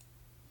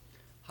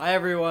Hi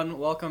everyone,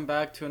 welcome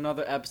back to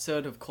another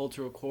episode of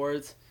Cultural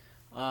Chords.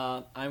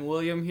 I'm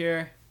William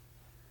here.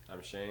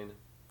 I'm Shane.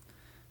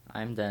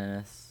 I'm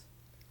Dennis.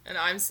 And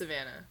I'm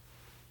Savannah.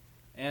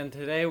 And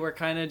today we're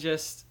kind of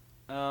just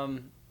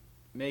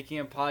making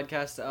a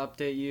podcast to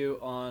update you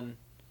on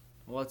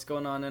what's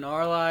going on in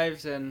our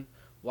lives and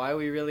why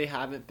we really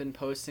haven't been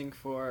posting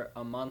for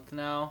a month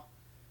now.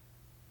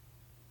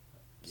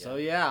 So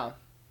yeah,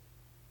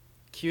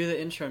 cue the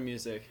intro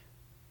music.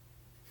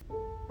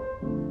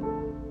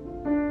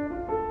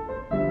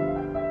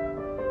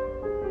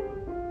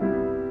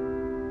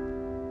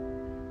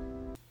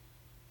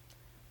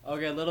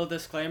 Okay, little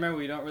disclaimer,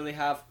 we don't really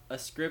have a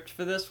script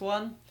for this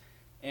one.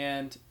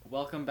 And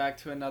welcome back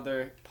to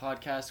another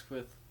podcast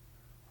with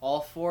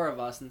all four of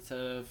us instead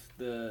of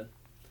the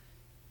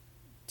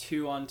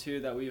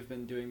 2-on-2 that we've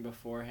been doing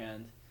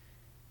beforehand.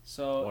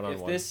 So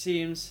One-on-one. if this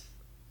seems...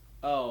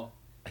 Oh,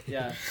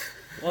 yeah.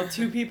 Well,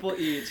 two people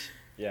each.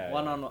 Yeah.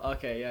 One-on-one.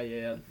 Okay,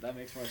 yeah. That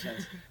makes more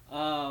sense.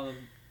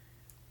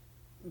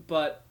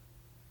 But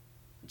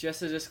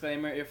just a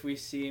disclaimer, if we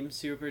seem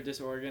super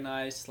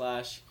disorganized /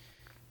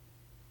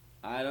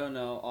 I don't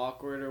know,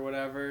 awkward or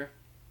whatever,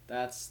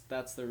 that's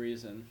the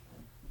reason.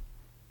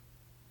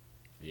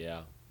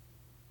 Yeah.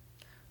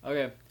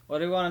 Okay, what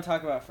do we want to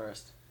talk about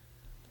first?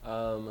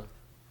 Well,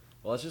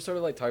 let's just sort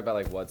of talk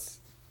about what's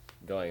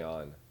going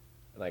on,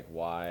 and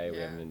why we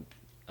haven't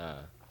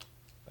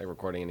been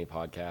recording any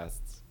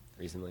podcasts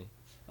recently.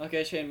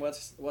 Okay, Shane,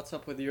 what's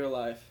up with your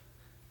life?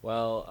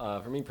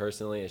 Well, for me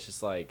personally, it's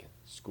just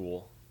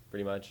school,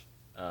 pretty much.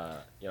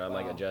 I'm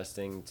Wow.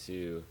 adjusting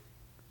to.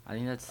 I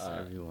think that's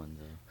everyone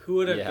though. Who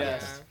would have Yeah.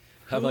 guessed?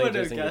 I'm, Who would have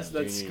adjusting to guessed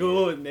that junior school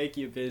year. would make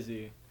you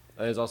busy?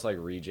 And there's also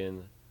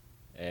region,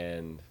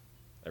 and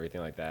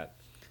everything like that.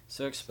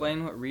 So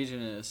explain what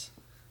region is.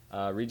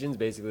 Region's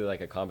basically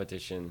a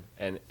competition,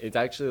 and it's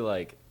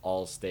actually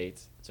all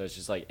states. So it's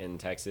just in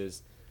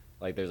Texas,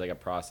 there's a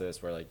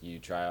process where you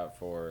try out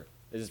for,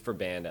 this is for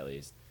band at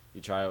least. You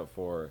try out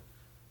for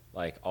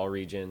all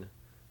region,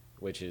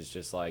 which is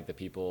just the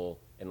people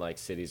in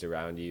cities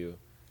around you,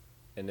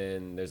 and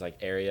then there's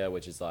area,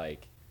 which is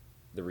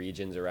the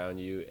regions around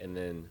you, and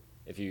then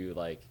if you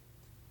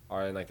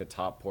are in the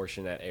top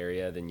portion of that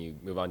area, then you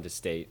move on to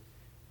state,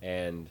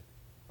 and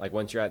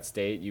once you're at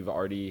state, you've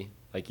already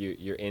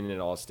you're in an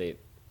all-state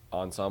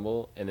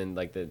ensemble, and then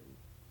the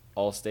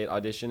all-state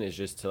audition is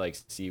just to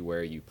see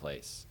where you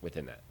place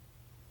within that.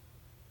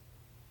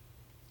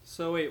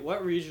 So wait,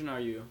 what region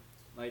are you,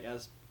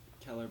 as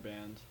Keller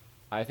Band?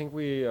 I think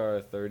we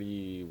are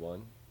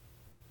 31,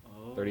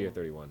 Oh. 30 or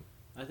 31.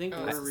 I think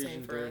Oh, that's we're the same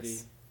region for 30.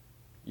 us.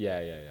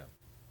 Yeah.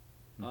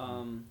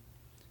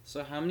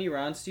 So how many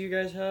rounds do you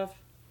guys have?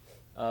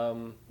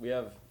 We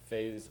have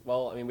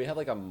we have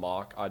a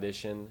mock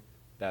audition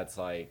that's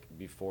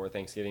before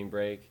Thanksgiving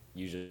break.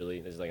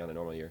 Usually, this is on a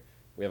normal year.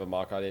 We have a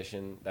mock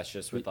audition that's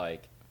just with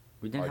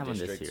We didn't our have one this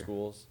district year.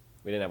 schools.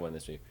 We didn't have one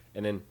this year.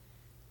 And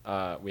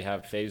then we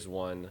have phase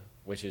 1,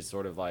 which is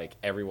sort of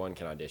everyone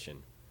can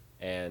audition.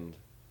 And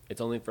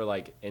it's only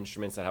for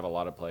instruments that have a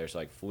lot of players,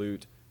 so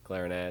flute,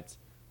 clarinet,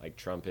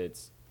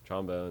 trumpets,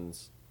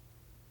 trombones,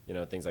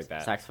 things like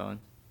that. Saxophone.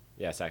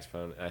 Yeah,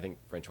 saxophone, and I think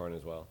French horn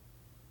as well.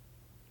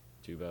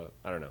 Tuba,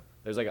 I don't know.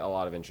 There's a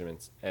lot of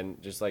instruments,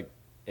 and just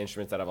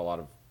instruments that have a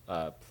lot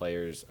of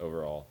players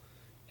overall.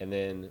 And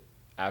then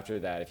after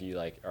that, if you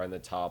are in the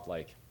top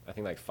I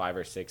think 5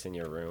 or 6 in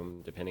your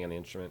room, depending on the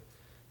instrument,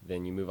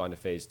 then you move on to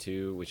phase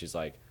 2, which is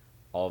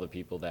all the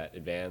people that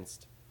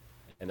advanced,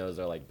 and those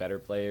are better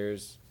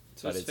players.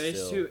 So but is it's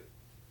phase still, 2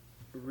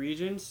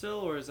 region still,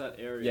 or is that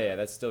area? Yeah,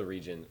 that's still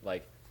region.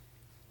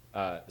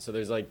 So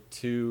there's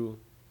 2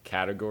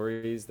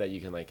 categories that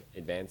you can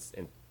advance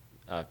in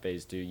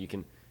phase 2. You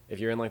can, if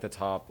you're in the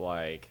top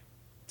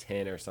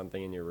 10 or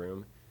something in your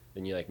room,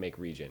 then you make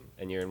region,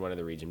 and you're in one of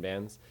the region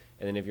bands.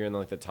 And then if you're in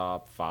the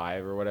top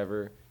 5 or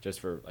whatever,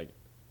 just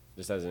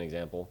as an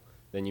example,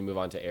 then you move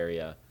on to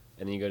area,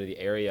 and then you go to the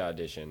area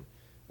audition,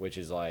 which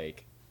is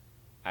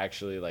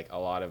actually a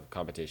lot of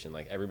competition.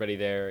 Everybody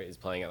there is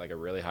playing at a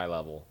really high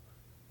level,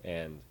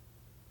 and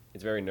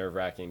it's very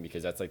nerve-wracking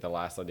because that's the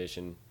last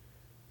audition,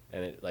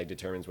 and it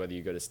determines whether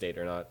you go to state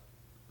or not.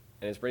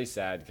 And it's pretty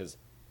sad because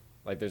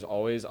there's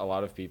always a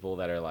lot of people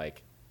that are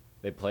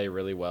they play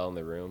really well in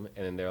the room,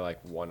 and then they're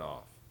one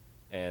off.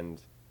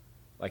 And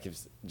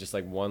if just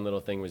one little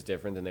thing was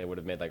different, then they would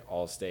have made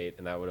all state,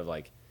 and that would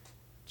have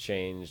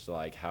changed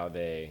how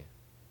they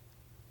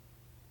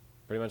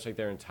pretty much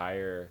their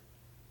entire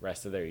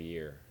rest of their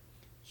year.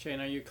 Shane,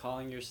 are you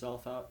calling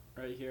yourself out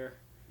right here?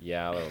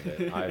 Yeah, a little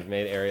bit. I've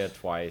made area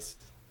twice,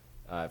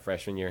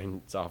 freshman year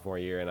and sophomore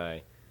year, and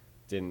I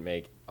didn't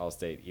make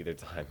all-state either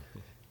time.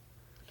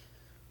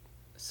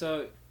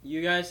 So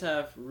you guys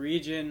have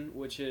region,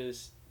 which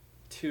is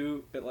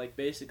 2, but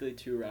basically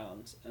 2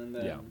 rounds, and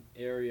then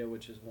area,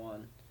 which is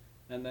 1,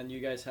 and then you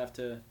guys have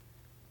to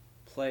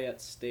play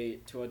at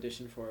state to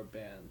audition for a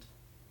band.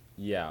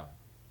 Yeah.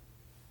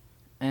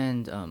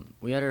 And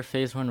we had our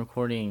phase 1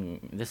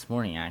 recording this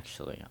morning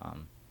actually.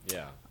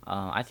 Yeah.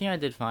 I think I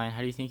did fine.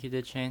 How do you think you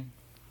did, Shane?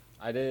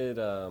 I did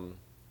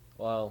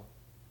Well,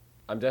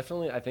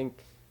 I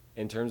think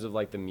in terms of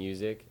like the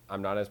music,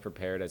 I'm not as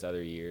prepared as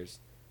other years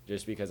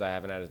just because I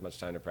haven't had as much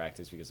time to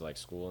practice because of like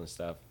school and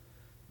stuff.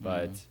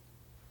 But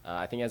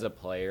I think as a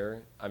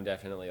player, I'm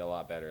definitely a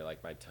lot better.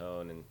 Like my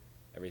tone and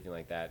everything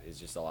like that is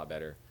just a lot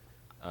better.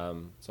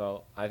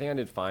 So I think I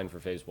did fine for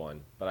phase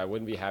one, but I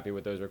wouldn't be happy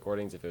with those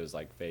recordings if it was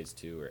like phase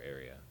two or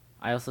area.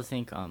 I also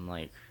think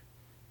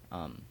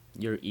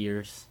your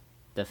ears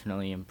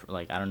definitely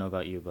like I don't know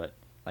about you, but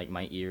like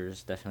my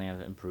ears definitely have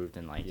improved,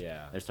 and like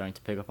Yeah. they're starting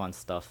to pick up on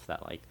stuff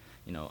that like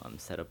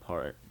set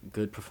apart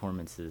good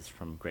performances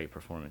from great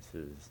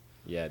performances.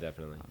 Yeah,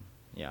 definitely.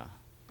 Yeah.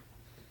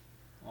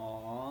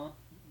 Aw,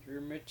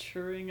 you're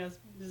maturing as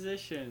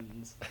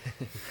musicians.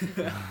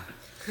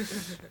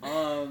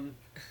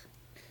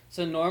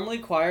 So normally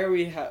choir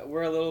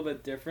we're a little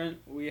bit different.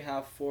 We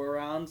have 4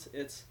 rounds.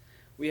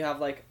 We have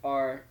like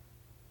our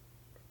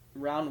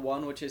round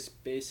 1, which is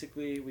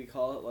basically we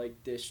call it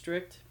like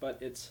district,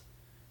 but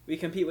we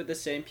compete with the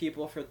same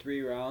people for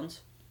 3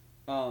 rounds.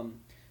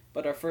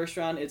 But our first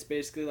round, it's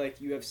basically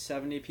like you have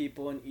 70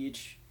 people in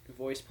each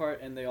voice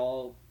part, and they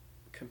all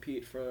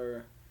compete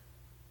for,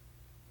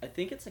 I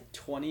think it's like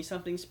 20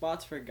 something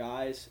spots for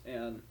guys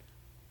and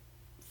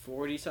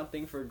 40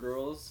 something for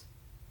girls,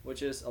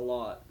 which is a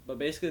lot. But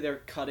basically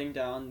they're cutting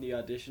down the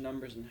audition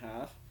numbers in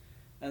half.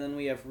 And then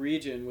we have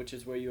region, which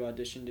is where you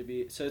audition to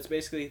be. So it's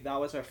basically, that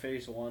was our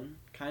phase 1,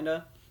 kind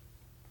of.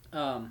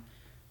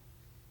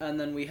 And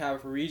then we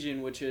have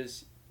region, which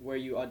is where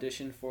you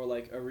audition for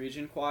like a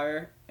region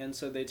choir. And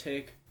so they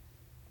take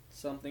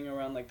something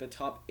around like the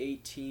top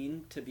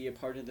 18 to be a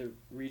part of the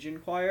region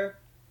choir.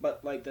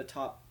 But like the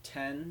top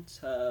 10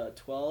 to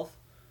 12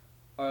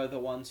 are the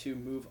ones who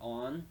move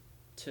on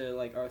to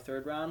like our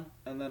third round.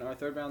 And then our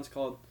third round is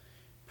called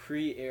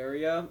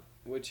pre-area,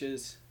 which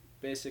is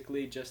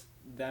basically just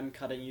them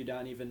cutting you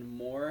down even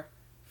more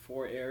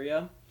for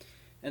area.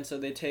 And so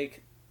they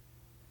take,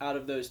 out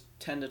of those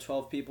 10 to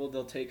 12 people,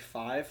 they'll take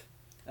 5,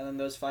 and then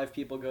those 5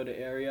 people go to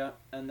area,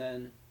 and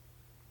then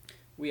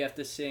we have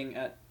to sing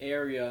at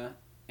area,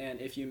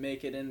 and if you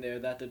make it in there,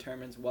 that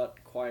determines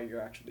what choir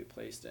you're actually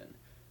placed in.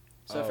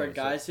 So for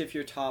guys, if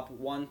you're top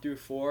 1 through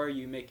 4,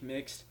 you make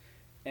mixed,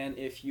 and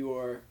if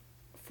you're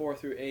 4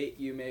 through 8,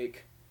 you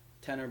make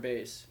tenor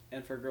bass,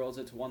 and for girls,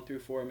 it's 1 through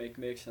 4 make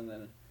mixed, and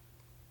then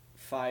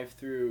 5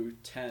 through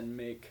 10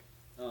 make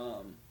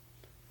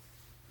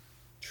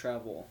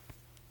treble.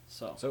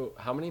 So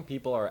how many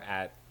people are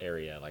at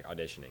area, like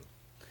auditioning?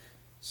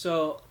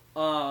 So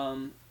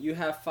you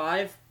have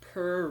 5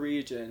 per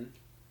region,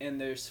 and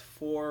there's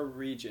 4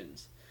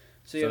 regions.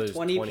 So you have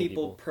 20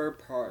 people per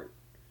part.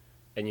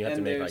 And you have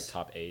to make like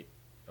top 8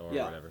 or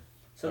whatever.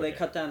 So they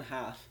cut down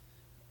half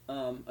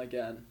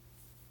again.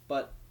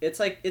 But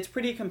it's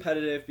pretty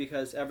competitive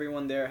because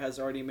everyone there has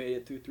already made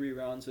it through 3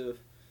 rounds of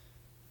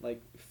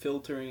like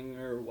filtering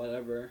or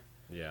whatever.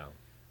 Yeah.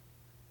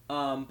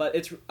 But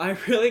I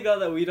really glad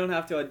that we don't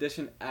have to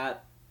audition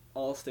at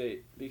Allstate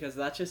because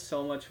that's just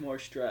so much more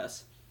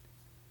stress.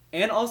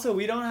 And also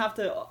we don't have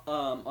to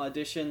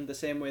audition the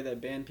same way that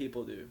band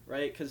people do,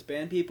 right? Because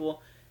band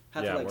people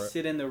have to like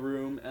sit in the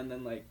room and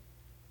then like.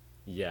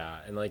 Yeah,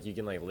 and like you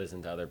can like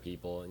listen to other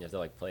people and you have to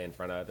like play in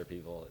front of other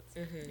people.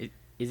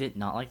 Is it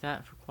not like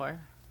that for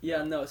choir?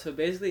 Yeah, no. So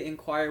basically in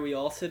choir we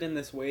all sit in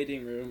this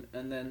waiting room,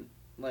 and then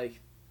like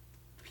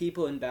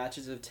people in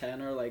batches of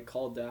 10 are like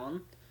called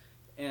down,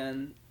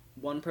 and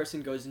one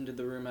person goes into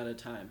the room at a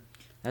time.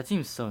 That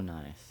seems so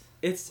nice.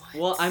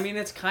 Well, I mean,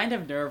 it's kind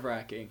of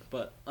nerve-wracking,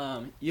 but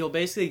you'll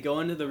basically go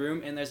into the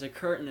room and there's a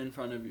curtain in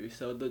front of you,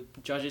 so the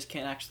judges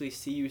can't actually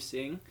see you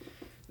sing.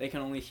 They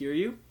can only hear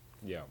you.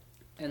 Yeah.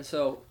 And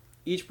so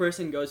each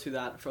person goes through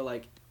that for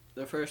like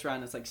the first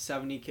round. It's like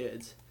 70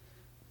 kids.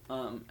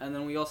 And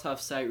then we also have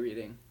sight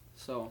reading.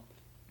 So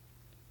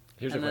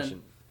here's a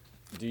question.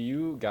 Do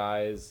you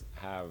guys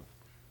have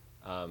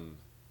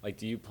like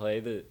do you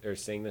play or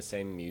sing the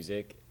same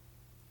music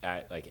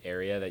at like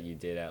area that you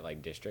did at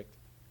like district?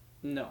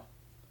 No.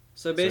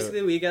 So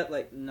basically we get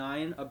like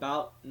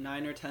about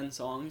 9 or 10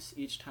 songs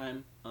each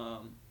time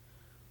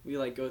we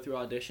like go through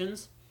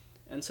auditions.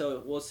 And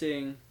so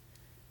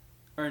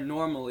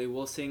normally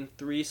we'll sing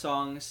 3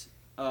 songs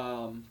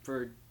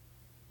for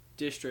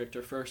district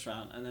or first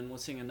round, and then we'll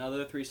sing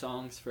another 3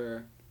 songs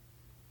for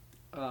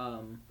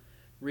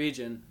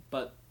region.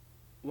 But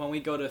when we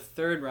go to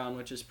third round,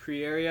 which is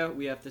pre-area,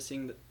 we have to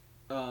sing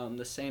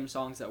the same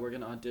songs that we're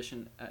going to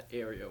audition at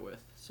area with.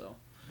 So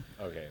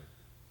okay.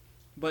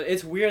 But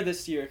it's weird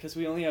this year because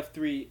we only have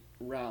 3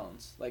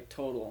 rounds like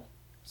total.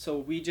 So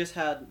we just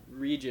had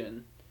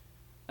region,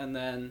 and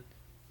then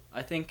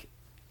I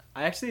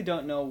actually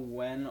don't know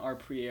when our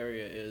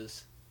pre-area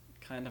is.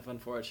 Kind of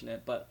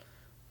unfortunate, but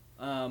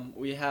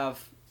we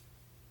have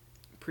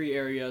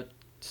pre-area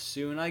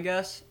soon, I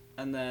guess,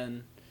 and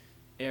then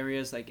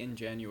areas like in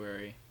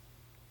January.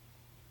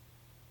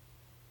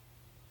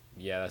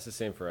 Yeah, that's the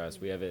same for us.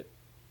 We have it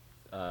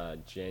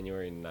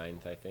January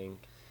 9th, I think.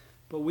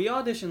 But we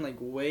auditioned like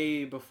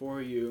way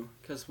before you,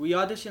 because we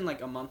auditioned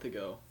like a month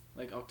ago.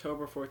 Like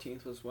October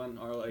 14th was when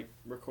our like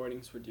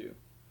recordings were due.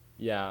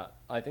 Yeah,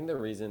 I think the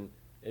reason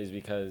is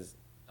because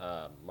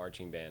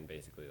marching band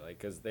basically, like,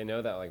 because they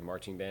know that like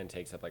marching band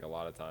takes up like a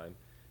lot of time,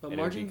 But and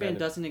it would be marching band kind of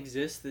doesn't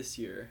exist this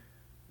year.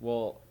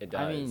 well, it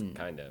I does mean,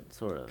 kind of,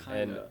 sort of.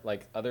 and Kinda.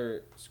 like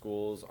other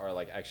schools are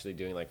like actually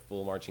doing like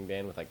full marching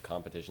band with like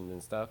competitions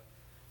and stuff,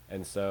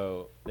 and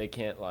so they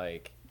can't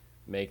like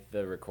make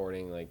the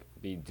recording like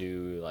be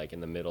due like in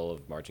the middle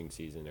of marching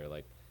season or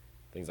like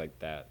things like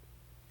that,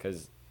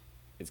 because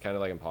it's kind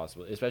of like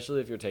impossible,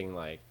 especially if you're taking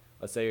like,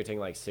 let's say you're taking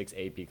like 6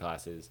 AP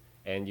classes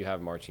and you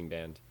have marching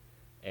band,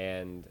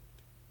 and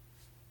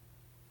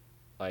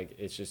like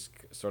it's just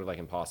sort of like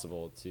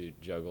impossible to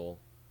juggle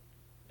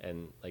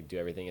and like do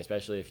everything,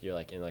 especially if you're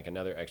like in like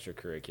another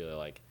extracurricular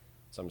like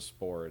some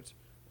sport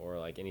or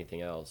like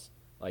anything else.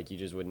 Like you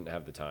just wouldn't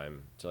have the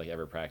time to like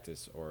ever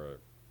practice or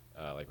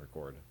like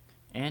record.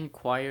 And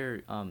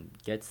choir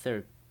gets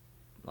their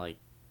like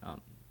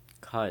um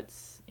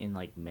cuts in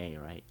like May,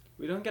 right?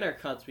 We don't get our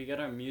cuts. We get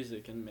our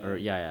music in May. Or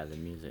yeah, the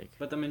music.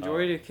 But the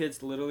majority of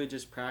kids literally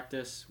just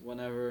practice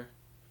whenever.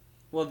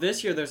 Well,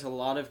 this year there's a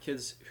lot of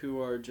kids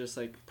who are just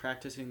like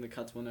practicing the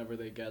cuts whenever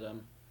they get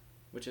them,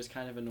 which is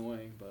kind of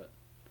annoying. But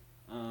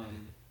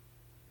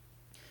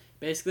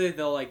basically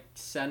they'll like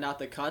send out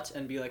the cuts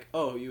and be like,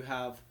 "Oh, you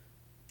have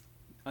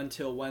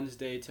until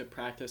Wednesday to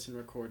practice and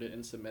record it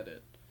and submit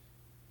it."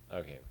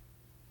 Okay.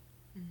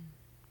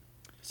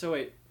 So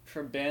wait,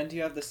 for band, do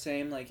you have the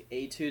same like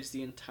etudes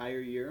the entire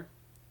year?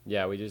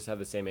 Yeah, we just have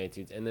the same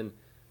etudes, and then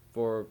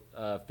for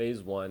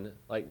phase one,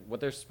 like what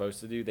they're supposed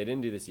to do, they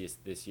didn't do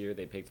this year.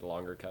 They picked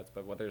longer cuts,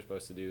 but what they're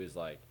supposed to do is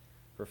like,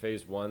 for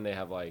phase one, they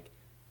have like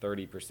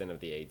 30% of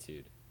the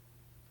etude,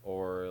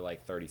 or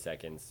like 30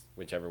 seconds,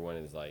 whichever one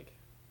is like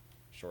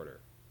shorter,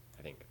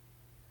 I think.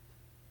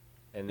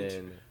 And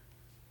then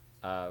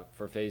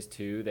for phase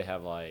two, they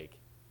have like,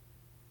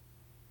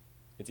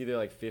 it's either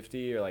like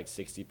 50 or like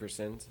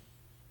 60%,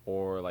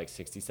 or like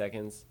 60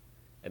 seconds,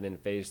 and then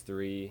phase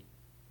three,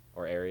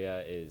 or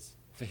area is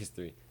phase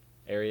three.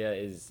 Area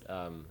is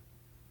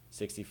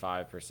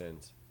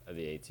 65% of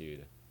the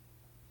etude,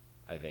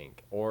 I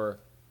think. Or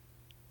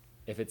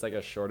if it's like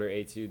a shorter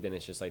etude, then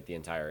it's just like the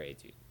entire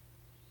etude.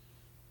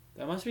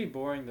 That must be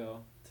boring though,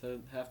 to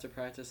have to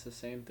practice the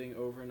same thing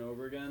over and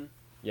over again.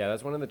 Yeah,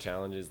 that's one of the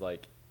challenges,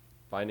 like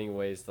finding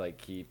ways to like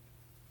keep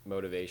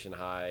motivation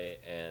high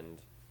and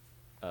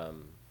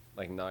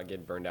like not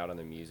get burned out on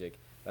the music.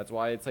 That's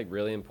why it's like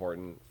really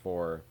important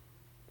for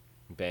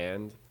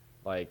band.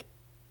 Like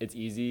it's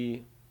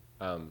easy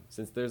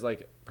since there's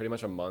like pretty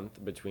much a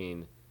month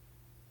between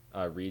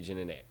region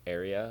and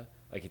area.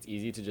 Like it's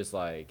easy to just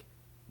like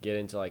get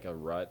into like a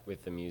rut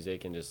with the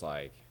music and just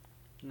like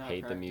Not hate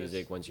the practice.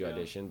 music once you Yeah.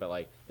 audition. But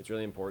like it's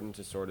really important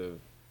to sort of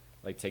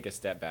like take a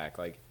step back.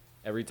 Like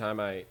every time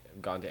I've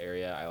gone to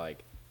area, I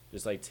like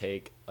just like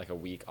take like a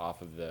week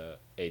off of the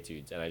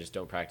etudes and I just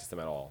don't practice them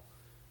at all.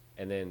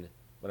 And then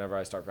whenever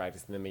I start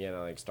practicing them again, I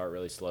like start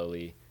really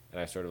slowly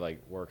and I sort of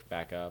like work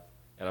back up.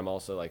 And I'm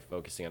also like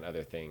focusing on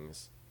other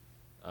things,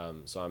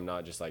 so I'm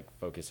not just like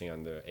focusing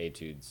on the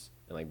etudes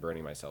and like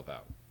burning myself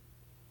out.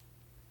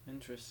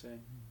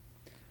 Interesting.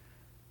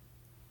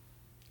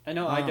 I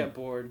know I Um, get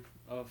bored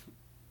of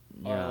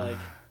Yeah. like,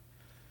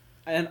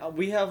 and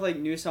we have like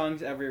new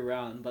songs every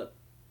round, but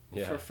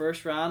Yeah. for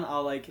first round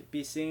I'll like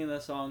be singing the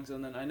songs,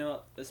 and then I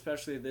know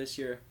especially this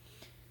year,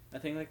 I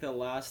think like the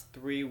last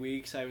 3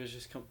 weeks I was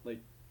just like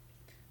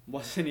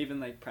wasn't even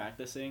like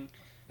practicing,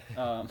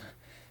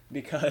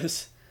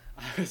 because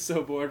I was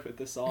so bored with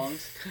the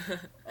songs,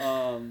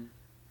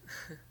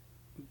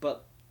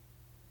 but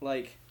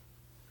like,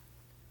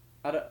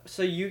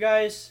 so you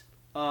guys,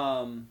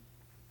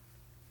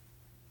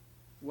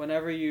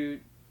 whenever you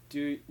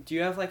do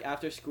you have like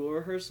after school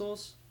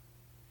rehearsals,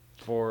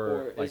 For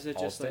or like is it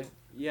all just state? like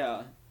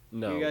yeah?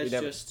 No, you guys we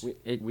never, just-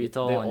 It's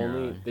all on your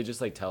own. they just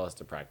like tell us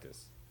to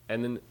practice,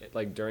 and then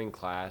like during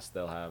class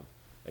they'll have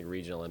like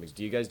regional Olympics.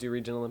 Do you guys do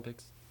regional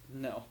Olympics?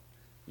 No.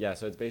 Yeah,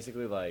 so it's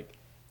basically like,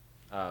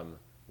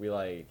 we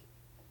like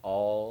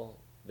all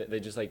they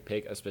just like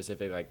pick a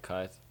specific like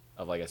cut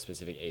of like a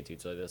specific etude.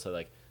 So they'll say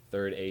like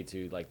third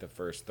etude, like the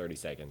first 30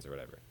 seconds or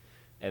whatever,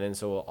 and then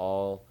so we'll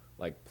all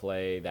like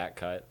play that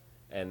cut,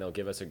 and they'll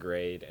give us a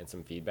grade and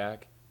some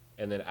feedback,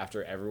 and then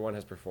after everyone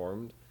has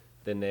performed,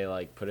 then they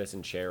like put us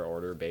in chair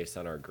order based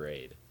on our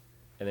grade,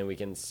 and then we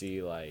can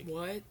see like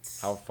What?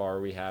 how far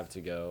we have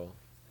to go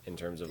in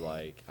terms of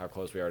like how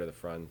close we are to the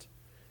front,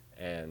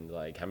 and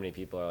like how many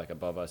people are like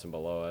above us and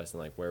below us, and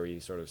like where we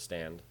sort of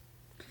stand.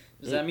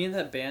 Does that mean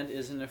that band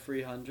isn't a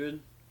free 100?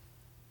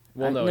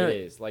 Well, no, no, it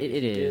is. Like it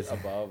if you is. get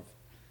above,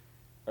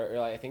 or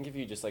like, I think if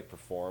you just like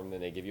perform,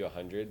 then they give you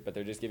 100, but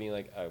they're just giving you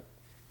like a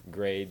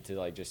grade to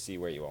like just see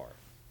where you are.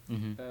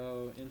 Mm-hmm.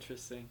 Oh,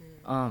 interesting.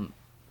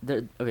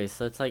 Okay,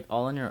 so it's like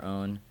all on your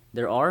own.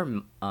 There are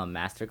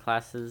master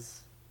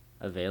classes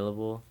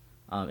available.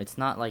 It's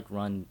not like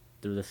run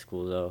through the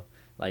school though.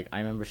 Like I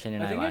remember Shane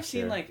and I I think I've last seen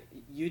year. like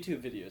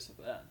YouTube videos of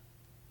that.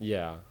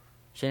 Yeah.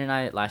 Shane and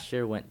I last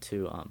year went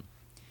to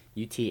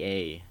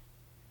UTA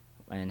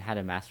and had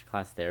a master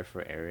class there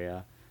for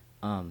area.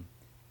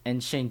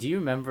 And Shane, do you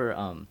remember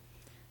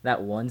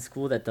that one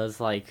school that does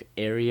like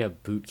area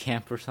boot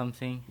camp or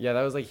something. Yeah,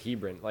 that was like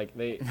Hebron. Like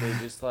they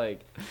just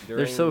like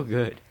They're so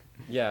good.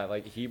 Yeah,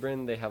 like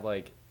Hebron, they have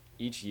like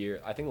each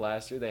year. I think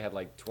last year they had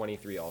like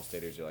 23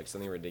 All-Staters or like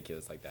something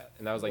ridiculous like that,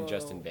 and that was like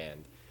just in Whoa.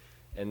 band.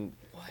 And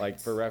like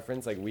What? for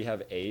reference, like we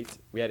have 8.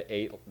 We had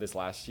 8 this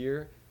last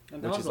year,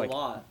 And that which was is a like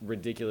lot.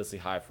 ridiculously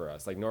high for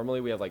us. Like normally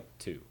we have like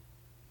 2,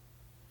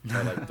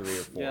 or like 3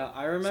 or 4. Yeah,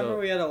 I remember So-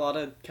 we had a lot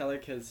of Keller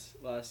kids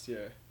last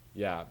year.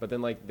 Yeah, but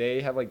then like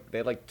they had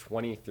like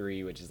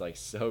 23, which is like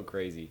so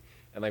crazy.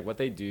 And like what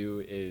they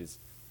do is,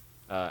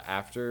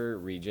 after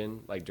region,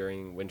 like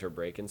during winter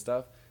break and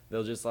stuff,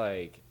 they'll just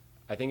like,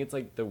 I think it's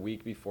like the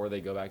week before they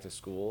go back to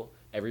school.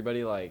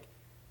 Everybody like,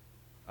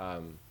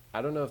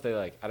 I don't know if they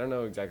like, I don't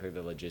know exactly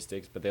the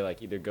logistics, but they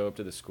like either go up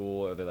to the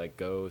school or they like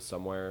go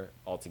somewhere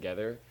all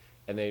together,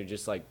 and they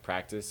just like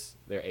practice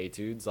their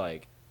etudes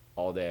like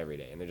all day every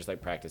day, and they're just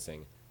like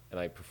practicing and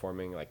like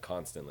performing like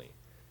constantly,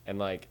 and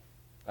like.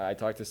 I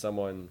talked to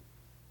someone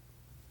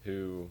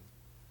who,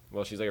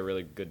 well, she's like a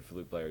really good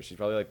flute player. She's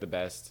probably like the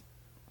best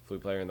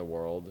flute player in the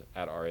world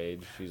at our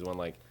age. She's won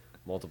like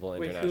multiple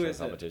Wait, international who is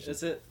competitions. it?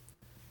 Is it?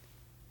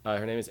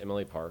 Her name is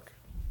Emily Park.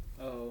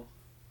 Oh.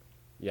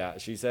 Yeah,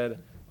 she said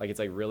like it's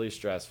like really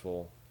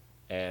stressful,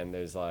 and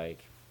there's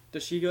like,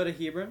 Does she go to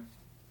Hebron?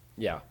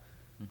 yeah,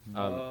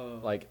 Oh.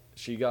 like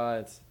she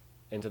got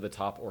into the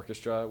top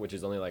orchestra, which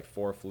is only like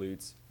 4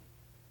 flutes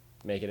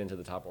make it into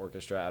the top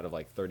orchestra out of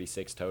like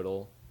 36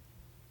 total.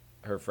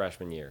 Her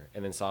freshman year,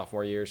 and then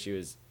sophomore year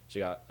she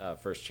got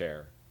first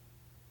chair,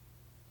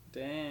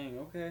 Dang.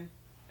 Okay.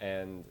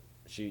 and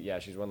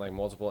she's won like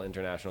multiple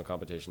international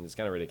competitions. It's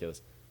kind of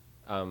ridiculous,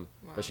 Wow.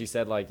 but she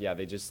said like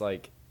they just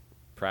like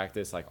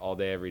practice like all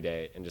day every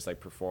day and just like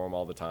perform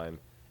all the time,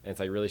 and it's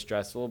like really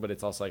stressful, but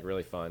it's also like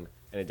really fun,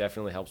 and it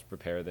definitely helps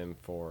prepare them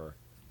for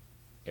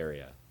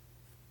area.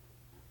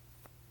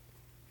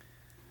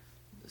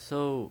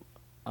 So,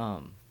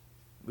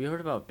 we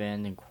heard about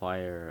band and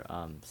choir.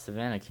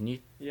 Savannah, can you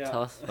Yeah.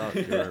 tell us about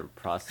your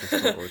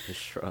process for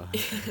orchestra?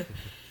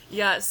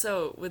 Yeah,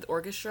 so with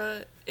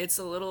orchestra, it's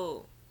a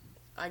little,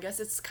 I guess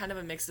it's kind of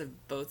a mix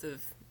of both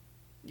of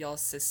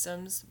y'all's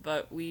systems,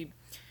 but we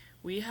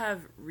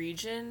have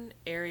region,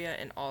 area,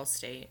 and all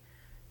state.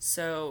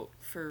 So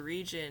for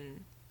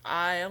region,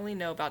 I only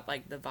know about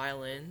like the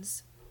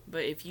violins,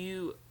 but if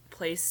you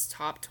place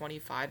top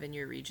 25 in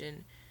your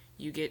region,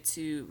 you get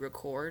to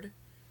record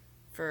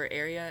for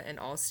area and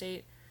all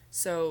state.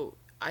 So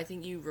I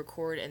think you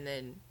record, and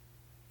then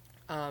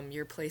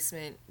your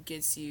placement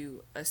gets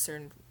you a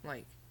certain,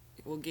 like,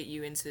 will get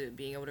you into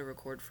being able to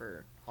record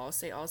for all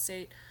state, all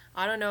state.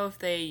 I don't know if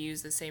they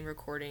use the same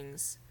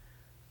recordings,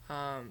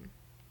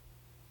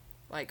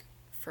 like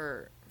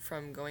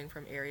from going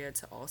from area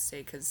to all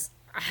state, because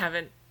I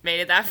haven't made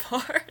it that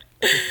far.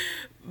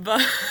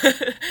 But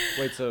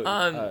Wait,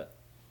 so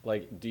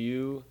like do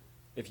you,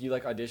 if you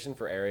like audition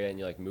for area and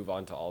you like move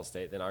on to all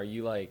state, then are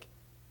you like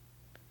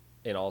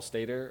an all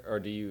stater, or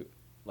do you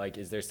like,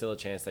 is there still a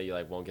chance that you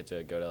like won't get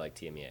to go to like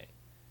TMEA?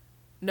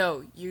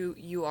 no,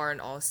 you are an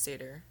all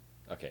stater.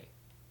 Okay.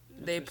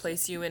 They Interesting.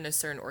 place you in a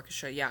certain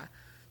orchestra, yeah.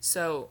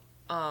 So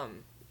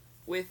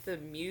with the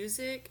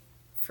music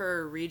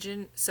for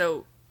region,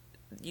 so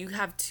you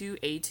have 2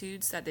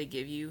 etudes that they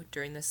give you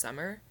during the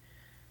summer,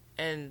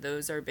 and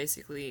those are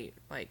basically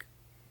like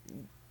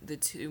the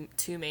two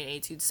main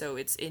etudes. So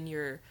it's in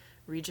your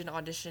region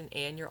audition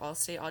and your all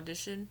state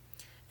audition,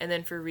 and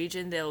then for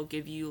region they'll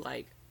give you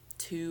like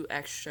 2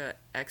 extra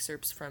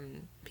excerpts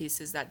from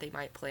pieces that they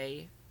might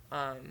play,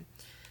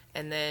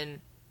 and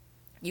then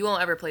you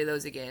won't ever play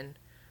those again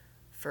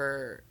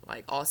for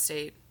like all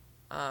state,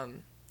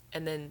 and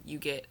then you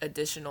get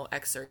additional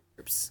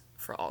excerpts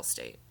for all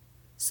state.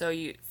 So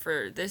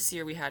for this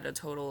year we had a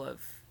total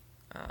of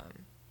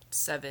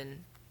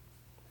 7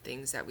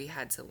 things that we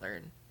had to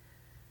learn.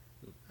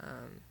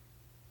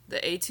 The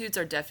etudes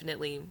are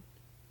definitely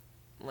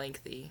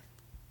lengthy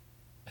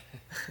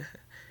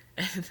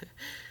and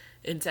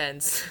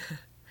intense.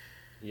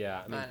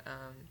 Yeah, I mean, But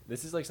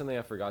this is like something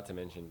I forgot to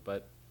mention,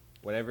 but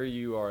whenever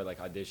you are like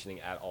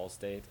auditioning at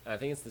Allstate, and I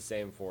think it's the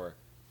same for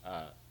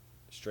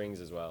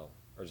strings as well,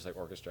 or just like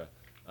orchestra.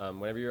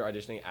 Whenever you're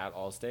auditioning at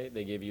Allstate,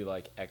 they give you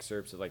like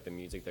excerpts of like the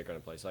music they're gonna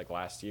play. So like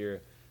last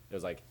year, it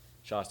was like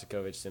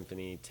Shostakovich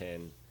Symphony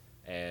 10,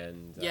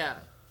 and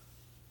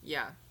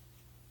yeah.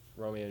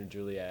 Romeo and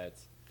Juliet.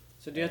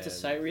 So do you have to And-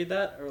 sight read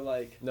that, or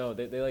like? No,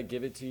 they like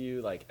give it to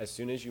you like as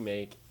soon as you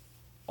make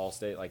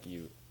Allstate, like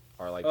you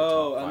are like.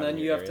 Oh, the top and 5 then in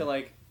you your have to area.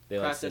 like They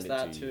like practice send it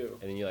that to you, too.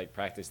 and then you like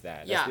practice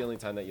that. Yeah. That's the only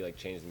time that you like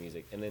change the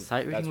music, and then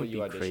Sight reading that's what would you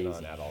be audition on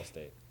crazy. at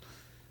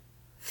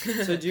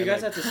Allstate. So do you And,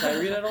 guys like- have to sight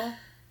read at all?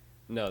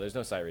 No, there's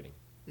no sight reading.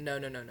 No.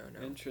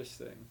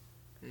 Interesting.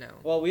 No.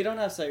 Well, we don't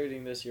have sight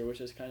reading this year, which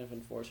is kind of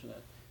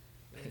unfortunate.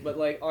 But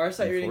like our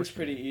sight reading's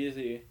pretty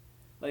easy.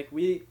 Like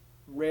we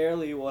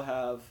rarely will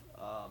have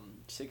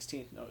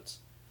 16th notes,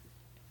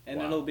 and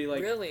Wow. it'll be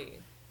like. Really?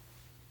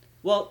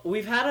 Well,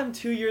 we've had them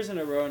 2 years in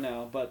a row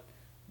now, but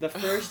the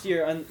first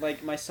year,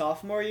 like my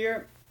sophomore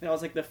year, That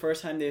was like the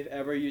first time they've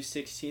ever used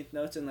 16th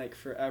notes in like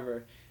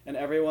forever, and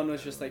everyone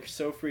was just like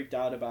so freaked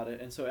out about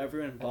it, and so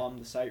everyone bombed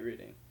the sight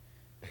reading.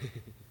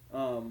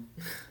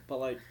 But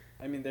like,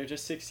 I mean, they're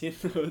just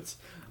 16th notes.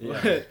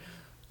 Yeah.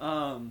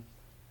 But,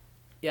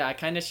 yeah, it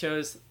kind of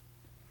shows.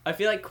 I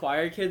feel like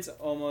choir kids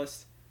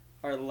almost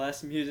are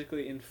less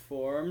musically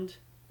informed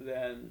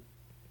than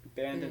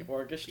band and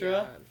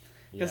orchestra.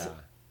 Yeah. 'Cause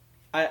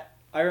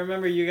I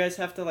remember you guys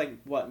have to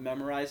like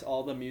memorize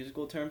all the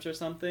musical terms or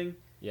something.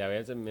 Yeah, we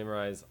have to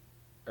memorize,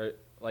 or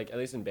like at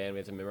least in band we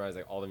have to memorize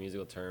like all the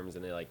musical terms,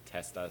 and they like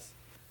test us,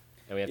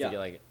 and we have to get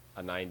like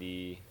a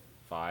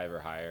 95 or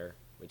higher,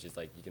 which is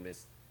like you can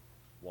miss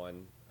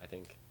one, I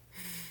think.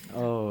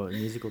 Oh,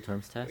 musical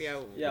terms test.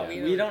 Yeah,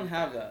 we don't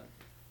have that.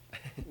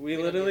 We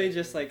literally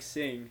just like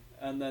sing,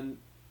 and then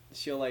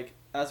she'll like,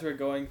 as we're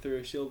going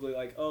through, she'll be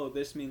like, "Oh,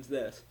 this means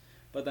this,"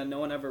 but then no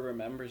one ever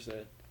remembers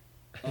it.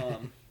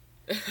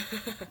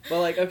 But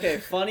like, okay,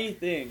 funny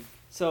thing.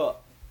 So,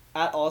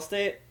 at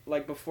Allstate,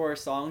 like before a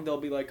song, they'll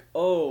be like,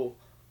 "Oh,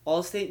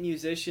 Allstate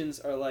musicians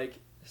are like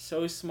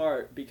so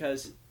smart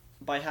because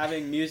by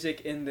having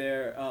music in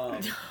their Oh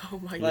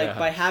my like Yeah.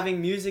 by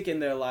having music in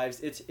their lives,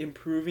 it's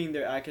improving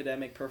their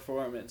academic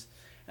performance."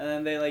 And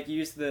then they like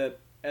use the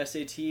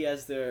SAT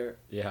as their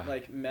Yeah.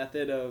 like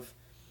method of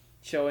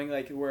showing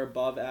like we're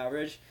above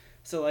average.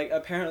 So like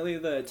apparently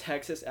the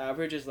Texas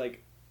average is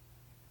like,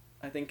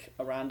 I think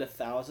around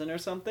 1,000 or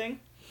something.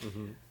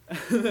 Mhm.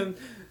 And then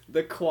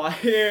the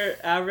choir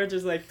average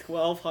is like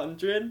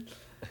 1,200,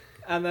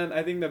 and then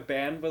I think the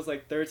band was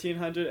like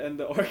 1,300, and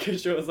the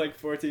orchestra was like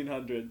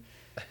 1,400.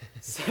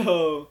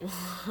 So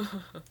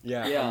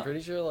Yeah, Yeah. I'm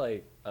pretty sure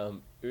like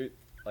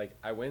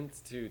I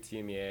went to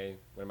TMEA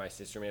when my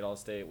sister made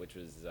Allstate, which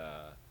was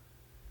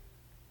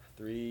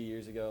 3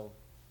 years ago.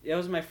 yeah, it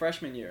was my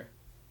freshman year.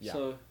 Yeah.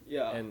 So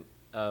yeah. And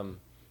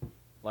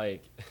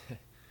like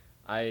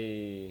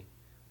I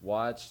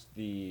watched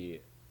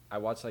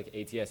like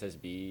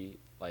ATSSB,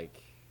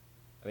 like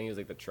I think it was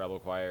like the treble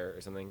choir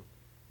or something.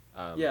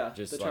 Yeah,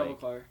 just the like, treble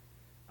choir.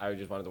 I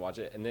just wanted to watch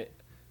it, and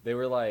they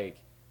were like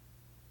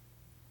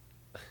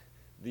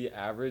the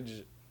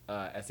average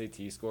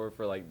SAT score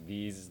for like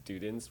these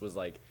students was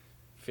like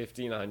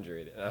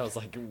 1,500, and I was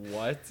like,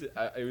 what?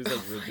 It was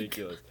like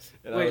ridiculous.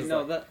 And I Wait, was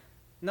no, like,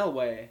 no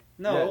way.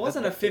 No, Yeah, it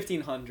wasn't a that's-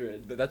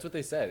 1,500. that's what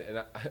they said,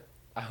 and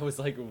I was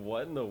like,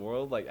 what in the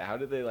world? Like, how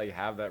did they like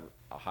have that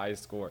high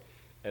score?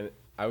 And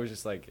I was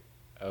just like,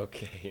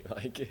 okay,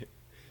 like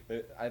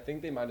I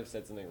think they might have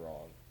said something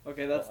wrong.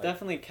 Okay, that's Like-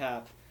 definitely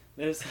cap.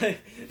 There's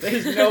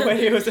no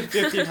way it was a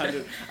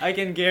 1,500. I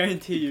can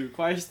guarantee you,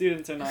 choir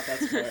students are not that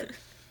smart.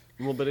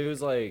 Well, but it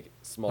was like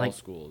small Like-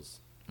 schools.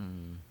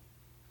 Mm.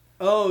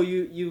 Oh,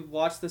 you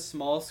watched the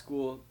small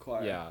school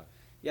choir. Yeah.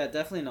 Yeah,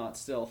 definitely not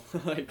still.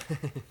 Like,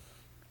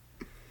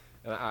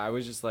 And I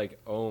was just like,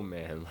 oh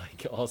man,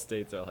 like all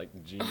states are like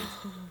genius.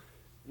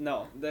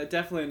 no,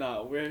 definitely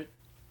not. We're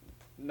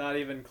not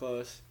even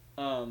close.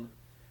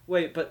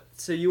 Wait, but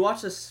so you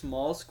watched a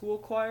small school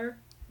choir?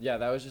 Yeah,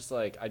 that was just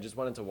like I just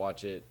wanted to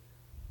watch it,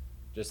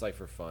 just like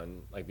for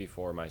fun, like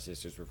before my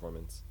sister's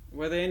performance.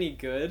 Were they any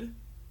good?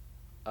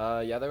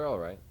 Yeah, they were all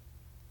right.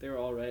 They were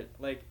all right.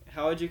 Like,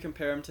 how would you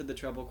compare them to the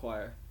treble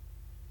choir?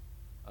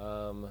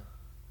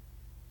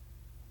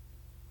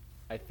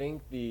 I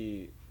think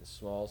the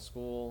small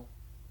school.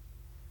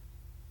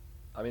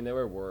 I mean, they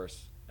were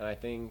worse, and I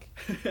think.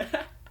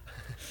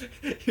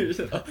 You're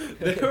just,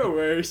 they were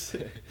worse.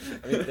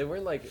 I mean, they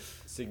weren't like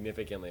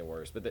significantly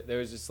worse, but there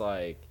was just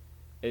like,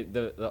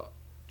 the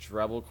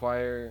treble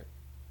choir,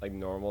 like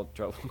normal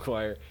treble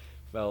choir,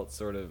 felt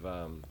sort of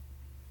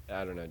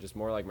I don't know, just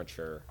more like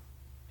mature,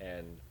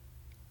 and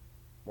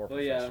more Oh,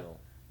 yeah. professional.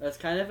 That's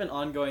kind of an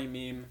ongoing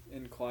meme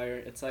in choir.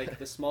 It's like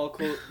the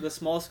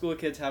small school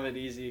kids have it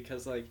easy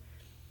because like,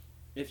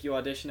 if you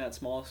audition at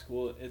small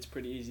school, it's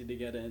pretty easy to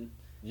get in.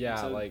 Yeah,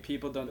 So like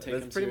people don't take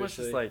that's them pretty much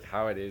seriously. just like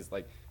how it is.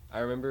 Like I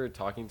remember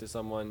talking to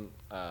someone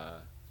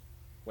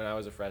when I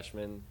was a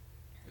freshman,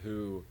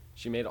 who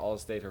she made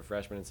All-State her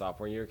freshman and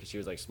sophomore year because she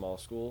was like small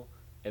school,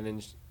 and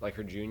then like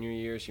her junior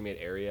year she made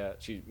area.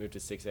 She moved to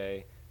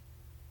 6A,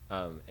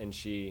 and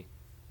she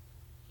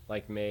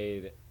like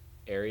made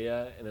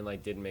area and then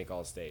like didn't make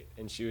All-State,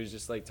 and she was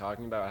just like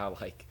talking about how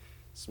like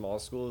small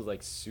school is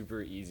like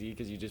super easy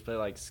because you just play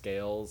like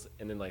scales,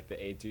 and then like the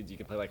etudes you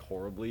can play like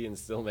horribly and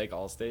still make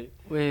All-State.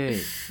 Wait,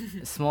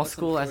 small That's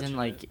school as in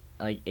unfortunate.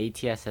 like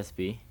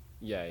ATSSB?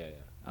 Yeah.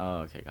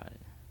 Oh, okay, got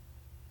it.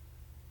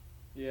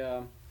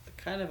 Yeah,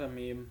 kind of a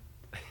meme,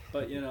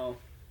 but you know.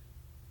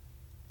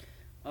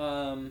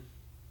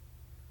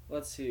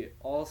 Let's see,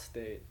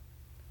 Allstate.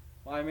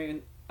 Well, I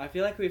mean, I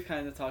feel like we've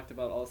kind of talked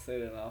about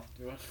Allstate enough.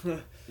 Do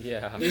you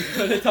Yeah. want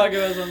to talk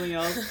about something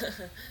else?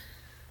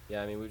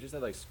 Yeah, I mean, we just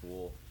had like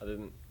school. Other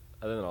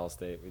than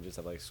All-State, we just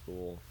had like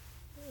school.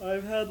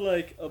 I've had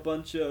like a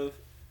bunch of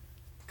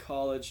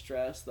college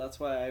stress. That's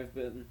why I've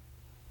been.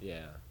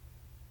 Yeah.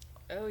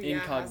 Oh yeah,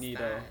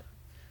 Incognito. how's that?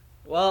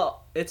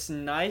 Well, it's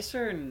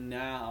nicer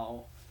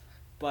now,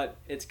 but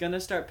it's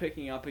gonna start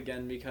picking up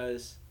again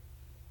because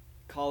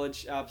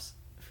college apps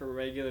for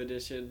regular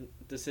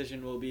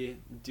decision will be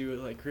due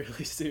like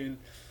really soon.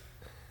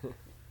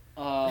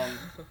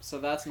 So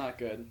that's not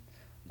good.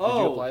 Did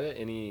you apply to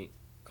any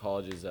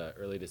college's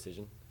early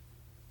decision?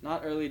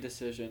 Not early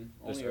decision,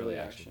 Just only early early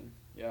action.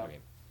 action.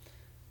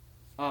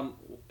 Yeah.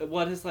 Okay.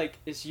 What is like?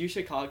 Is U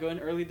Chicago an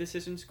early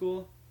decision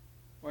school,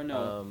 or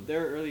no?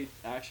 They're early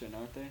action,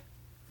 aren't they?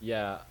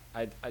 Yeah,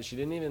 she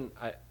didn't even.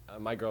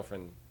 My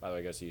girlfriend, by the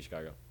way, goes to U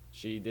Chicago.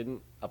 She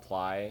didn't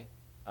apply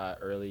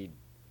early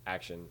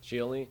action.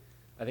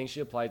 I think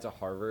she applied to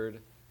Harvard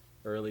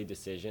early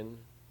decision.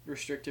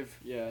 Restrictive,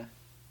 yeah.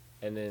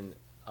 And then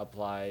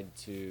applied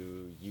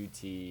to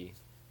UT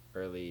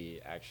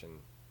early action,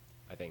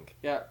 I think.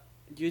 Yeah,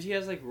 UT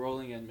has like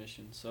rolling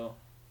admission, so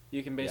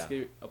you can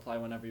basically apply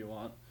whenever you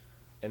want.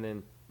 And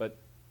then, but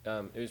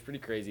it was pretty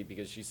crazy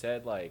because she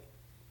said like,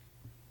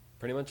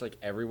 pretty much like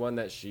everyone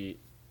that she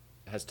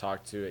has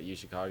talked to at U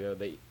Chicago,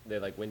 they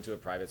like went to a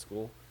private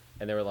school,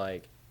 and they were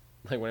like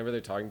whenever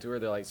they're talking to her,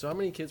 they're like, so how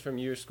many kids from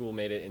your school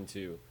made it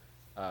into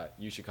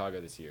U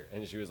Chicago this year?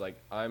 And she was like,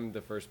 I'm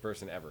the first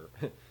person ever.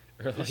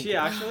 Or, like, Is she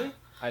actually?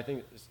 I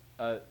think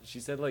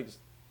she said like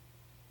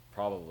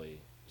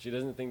probably. She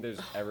doesn't think there's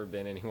ever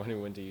been anyone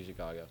who went to U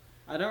Chicago.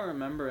 I don't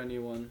remember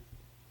anyone.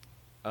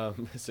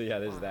 So yeah,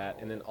 there's that,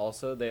 and then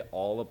also they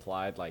all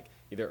applied like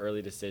either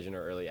early decision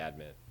or early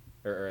admit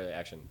or early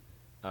action.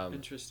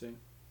 Interesting.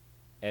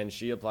 And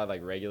she applied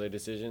like regular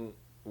decision,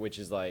 which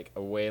is like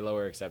a way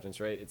lower acceptance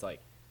rate. It's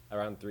like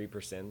around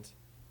 3%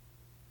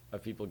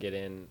 of people get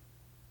in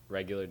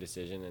regular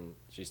decision, and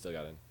she still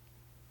got in.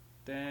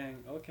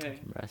 Dang. Okay.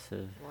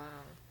 Impressive.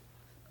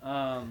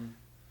 Wow.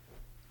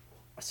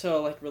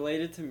 So like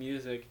related to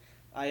music,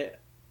 I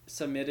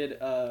submitted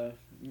a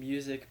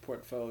music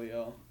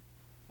portfolio.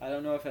 I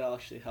don't know if it'll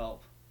actually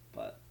help,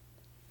 but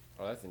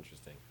Oh, that's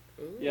interesting.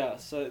 Ooh. yeah.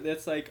 So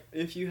it's like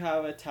if you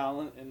have a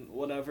talent in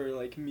whatever,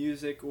 like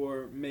music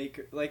or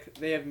maker, like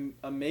they have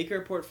a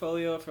maker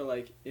portfolio for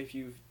like if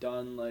you've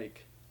done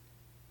like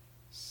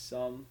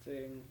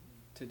something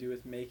to do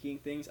with making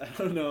things. I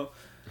don't know.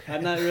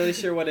 I'm not really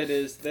sure what it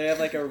is. They have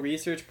like a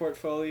research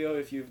portfolio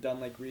if you've done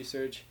like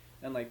research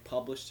and like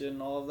published it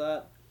and all of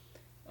that.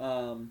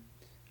 And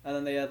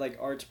then they had like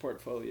arts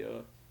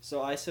portfolio.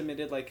 So I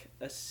submitted like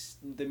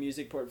the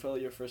music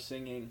portfolio for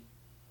singing,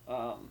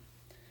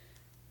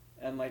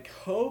 and like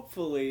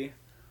hopefully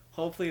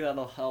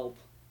that'll help.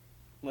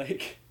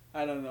 Like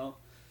I don't know,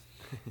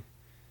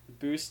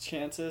 boost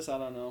chances. I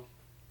don't know.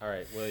 All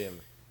right, William,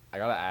 I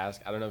gotta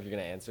ask. I don't know if you're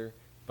gonna answer,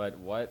 but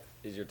what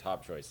is your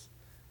top choice?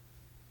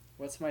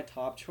 What's my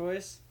top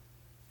choice?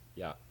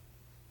 Yeah.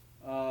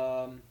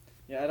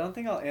 Yeah, I don't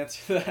think I'll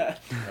answer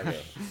that.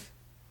 Okay.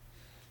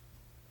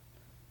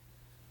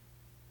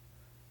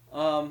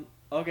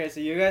 Okay, so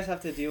you guys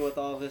have to deal with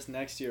all of this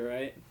next year,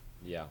 right?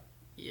 Yeah.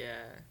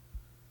 Yeah.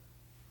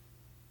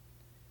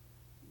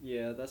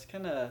 Yeah, that's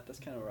kind of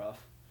rough.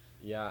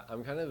 Yeah, I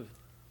don't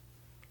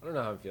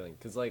know how I'm feeling,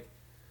 cause like,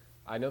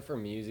 I know for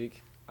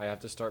music, I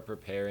have to start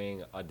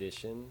preparing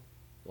audition,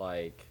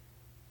 like,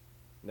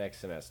 next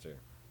semester,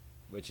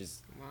 which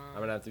is Wow.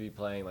 I'm gonna have to be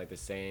playing like the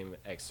same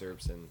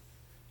excerpts and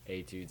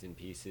etudes and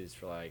pieces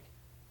for like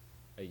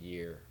a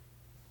year,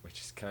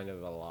 which is kind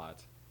of a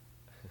lot.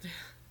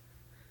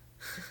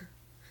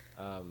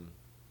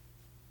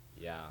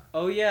 Yeah.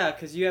 Oh yeah,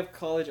 cause you have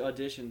college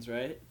auditions,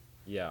 right?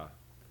 Yeah.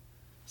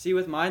 See,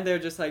 with mine, they're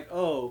just like,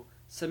 oh,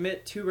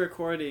 submit 2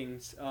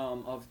 recordings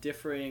of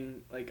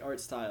differing like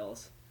art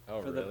styles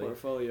Oh, for really? the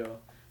portfolio.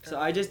 So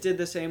I just did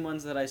the same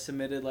ones that I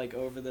submitted like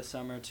over the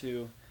summer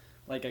to,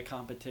 like a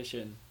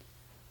competition,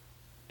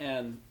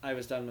 and I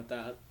was done with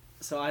that.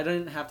 So I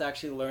didn't have to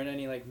actually learn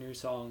any like new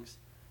songs.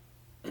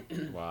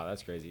 Wow,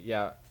 that's crazy.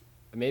 Yeah,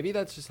 maybe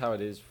that's just how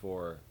it is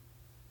for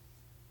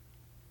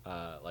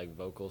like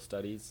vocal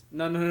studies.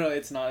 No,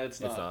 it's not.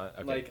 It's not. not?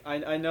 Okay. Like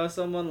I know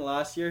someone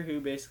last year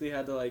who basically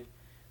had to like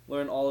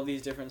learn all of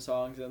these different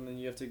songs, and then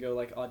you have to go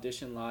like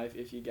audition live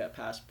if you get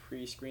past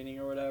pre-screening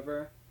or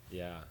whatever.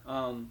 Yeah.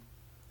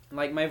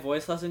 Like my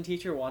voice lesson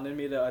teacher wanted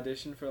me to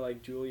audition for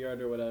like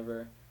Juilliard or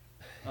whatever,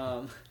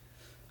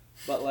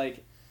 but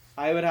like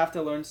I would have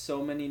to learn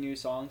so many new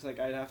songs. Like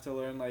I'd have to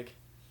learn like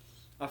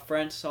a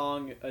French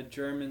song, a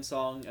German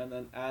song, and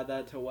then add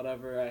that to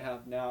whatever I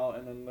have now,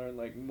 and then learn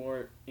like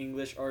more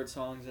English art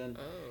songs, and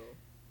Oh.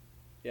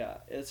 yeah,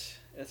 it's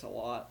a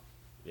lot.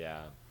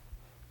 Yeah.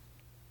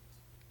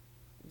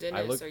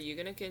 Dennis, are you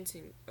gonna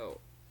continue? Oh.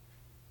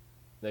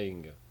 No, you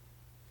can go.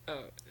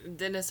 Oh,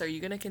 Dennis, are you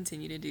gonna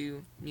continue to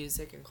do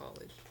music in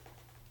college?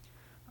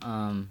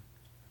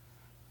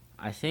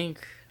 I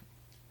think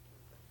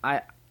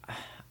I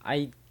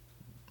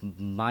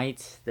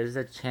might. There's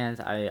a chance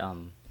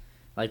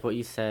like what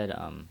you said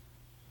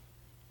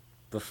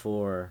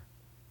before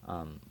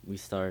we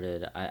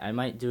started. I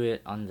might do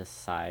it on the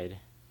side.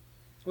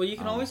 Well, you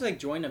can always like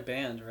join a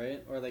band,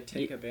 right? Or like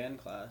take a band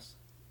class.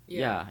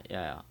 Yeah.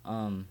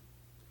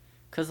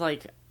 Cause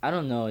like I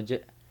don't know,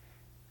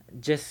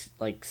 just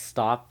like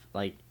stop,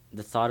 like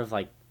the thought of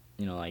like,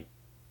 you know, like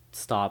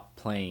stop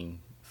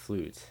playing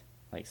flute,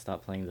 like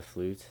stop playing the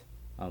flute,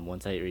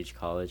 once I reach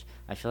college.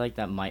 I feel like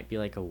that might be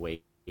like a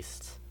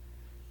waste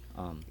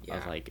Yeah.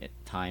 of like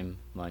time,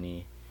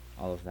 money,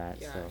 all of that.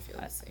 Yeah, So I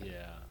feel the same.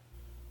 Yeah.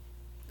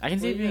 I can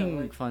see it Well, yeah,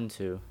 being like- fun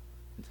too.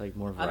 It's like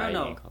more I don't variety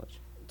know. in college.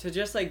 To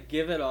just like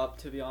give it up,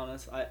 to be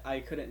honest, I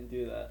couldn't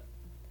do that.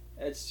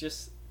 It's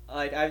just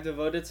like I've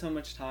devoted so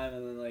much time,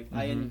 and then like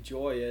I Mhm.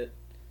 enjoy it.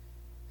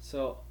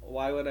 So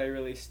why would I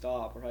really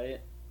stop,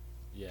 right?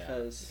 Yeah.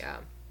 Because Yeah.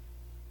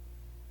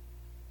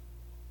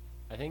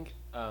 I think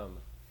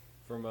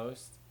for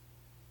most,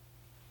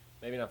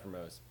 maybe not for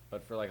most,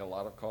 but for like a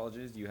lot of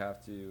colleges, you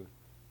have to,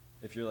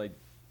 if you're like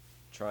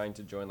trying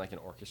to join like an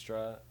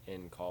orchestra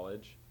in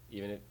college,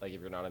 even if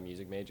you're not a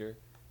music major,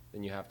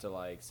 then you have to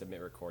like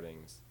submit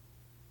recordings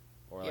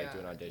or like do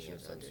an I think audition it of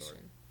was some audition. sort.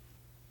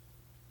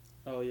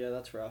 oh yeah,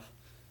 that's rough.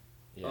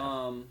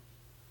 Yeah.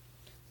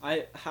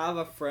 I have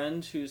a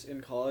friend who's in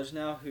college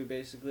now who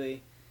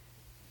basically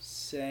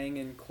sang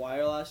in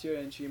choir last year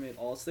and she made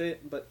all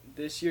state, but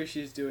this year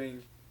she's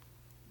doing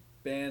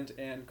band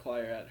and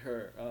choir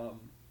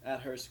at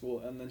her school,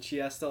 and then she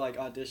has to like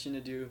audition to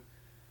do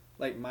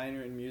like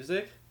minor in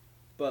music,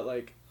 but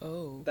like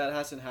Oh. that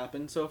hasn't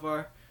happened so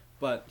far.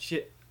 But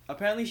she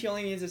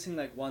only needs to sing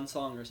like one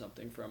song or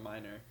something for a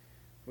minor,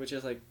 which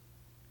is like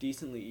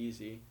decently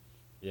easy.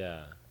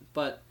 Yeah.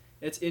 But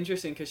it's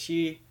interesting because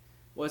she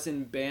was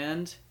in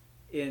band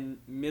in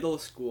middle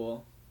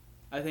school.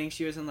 I think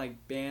she was in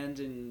like band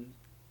and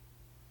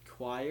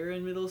choir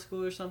in middle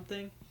school or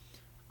something.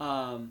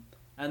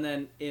 And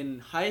then in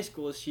high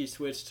school she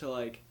switched to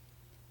like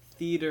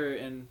theater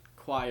and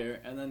choir,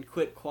 and then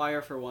quit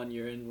choir for 1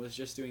 year and was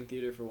just doing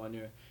theater for 1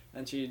 year.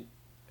 And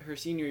her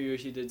senior year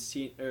she did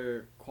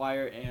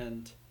choir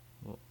and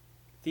Well,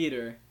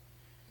 theater.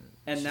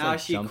 And she's, now like,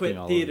 she jumping quit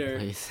all over the theater.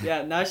 place.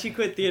 Yeah, now she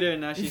quit theater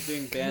and now she's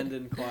doing band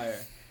and choir.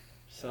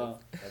 So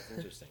That's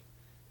interesting.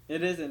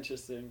 it is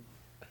interesting.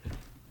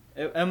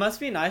 It must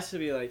be nice to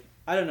be like,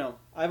 I don't know.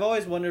 I've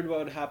always wondered what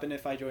would happen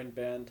if I joined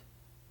band.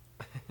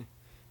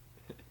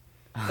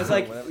 Because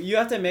like Whatever. you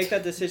have to make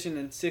that decision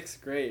in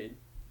 6th grade.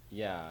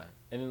 Yeah,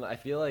 and I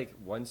feel like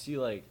once you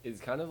like,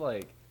 it's kind of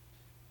like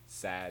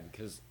sad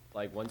because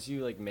like once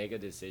you like make a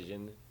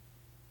decision,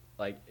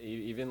 like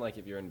even like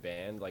if you're in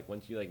band, like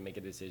once you like make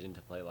a decision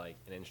to play like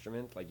an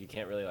instrument, like you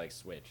can't really like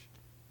switch.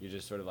 You're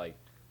just sort of like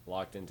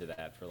locked into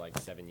that for like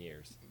 7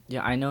 years.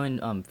 Yeah, I know in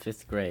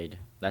 5th grade,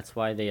 that's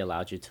why they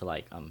allowed you to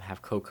like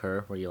have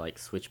co-cur where you like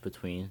switch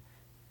between.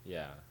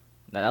 Yeah,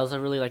 That was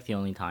really like the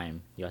only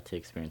time you got to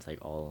experience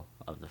like all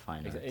of the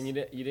fine arts. and you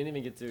didn't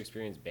even get to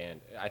experience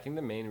band. I think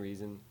the main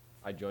reason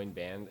I joined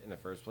band in the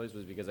first place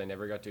was because I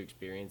never got to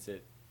experience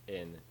it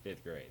in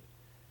 5th grade.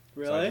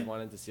 So I Really? just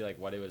wanted to see like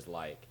what it was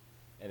like,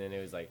 and then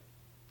it was like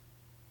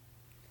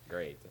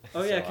great.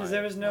 Oh yeah, So because I-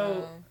 there was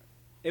no.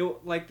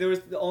 There was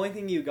the only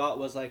thing you got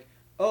was like,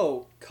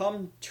 oh,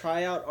 come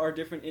try out our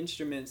different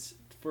instruments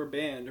for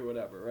band or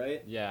whatever,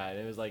 right? Yeah, and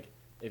it was like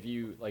if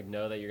you like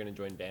know that you're gonna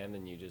join band,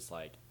 then you just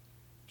like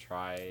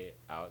try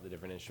out the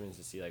different instruments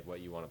to see like what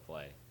you want to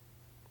play.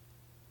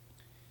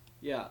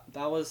 Yeah,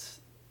 that was.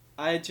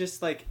 I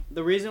just like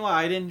the reason why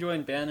I didn't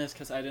join band is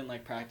because I didn't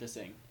like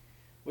practicing,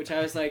 which I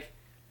was like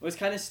was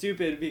kind of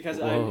stupid because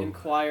I'm in Whoa.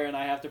 choir and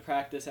I have to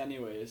practice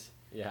anyways.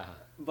 Yeah,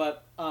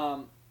 But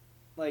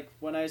like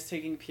when I was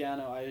taking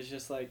piano, I was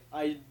just like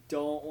I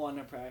don't want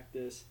to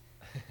practice,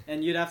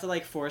 and you'd have to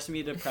like force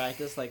me to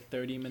practice like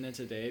 30 minutes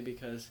a day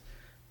because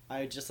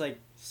I just like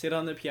sit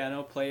on the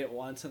piano, play it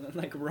once, and then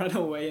like run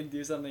away and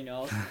do something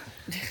else.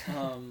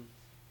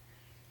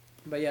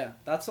 But yeah,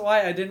 that's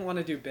why I didn't want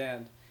to do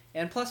band.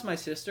 And plus my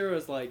sister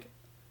was like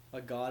a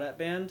god at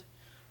band.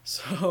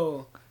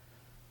 So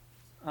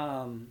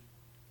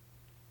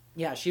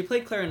yeah, she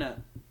played clarinet.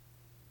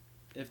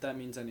 If that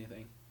means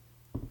anything.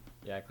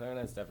 yeah,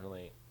 clarinet's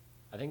definitely.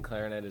 I think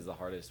clarinet is the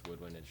hardest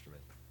woodwind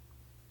instrument.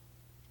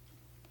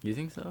 You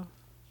think so?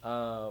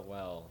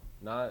 Well,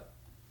 not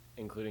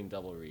including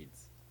double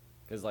reeds,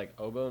 because like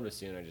oboe and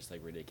bassoon are just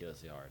like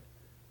ridiculously hard.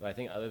 But I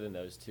think other than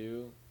those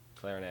two,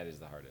 clarinet is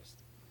the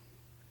hardest.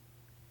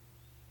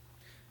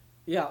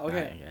 Yeah,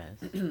 okay.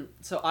 I guess.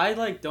 So I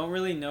like don't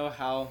really know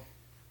how,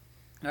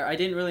 or I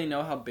didn't really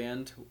know how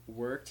band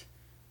worked,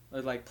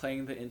 or like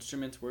playing the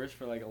instruments worked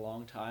for like a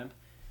long time,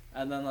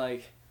 and then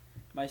like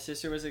my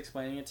sister was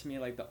explaining it to me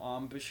like the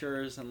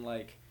embouchures and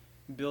like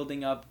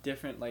building up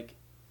different like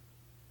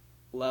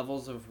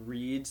levels of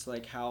reeds,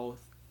 like how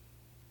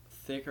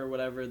thick or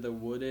whatever the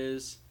wood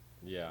is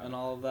Yeah. and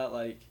all of that.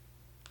 Like,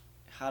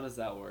 how does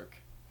that work?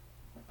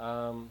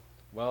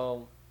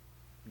 Well,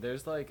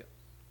 there's like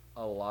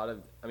a lot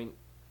of, I mean,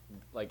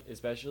 like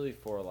especially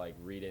for like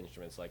reed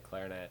instruments like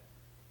clarinet,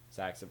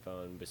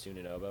 saxophone, bassoon,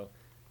 and oboe,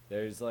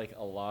 there's like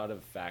a lot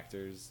of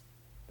factors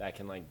that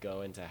can like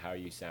go into how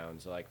you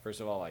sound. So like first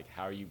of all, like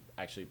how you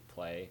actually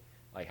play,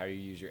 like how you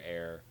use your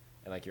air,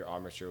 and like your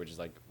embouchure, which is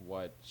like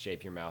what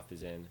shape your mouth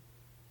is in,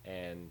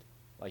 and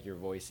like your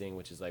voicing,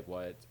 which is like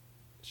what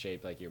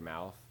shape like your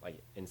mouth, like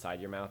inside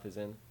your mouth is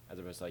in, as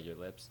opposed to like your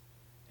lips,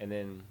 and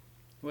then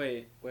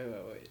Wait.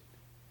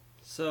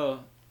 So,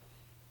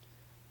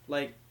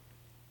 like,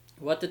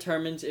 what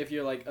determines if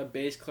you're like a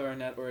bass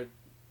clarinet or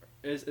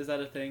is that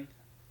a thing?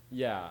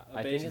 Yeah, A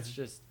I bass- think it's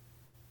just.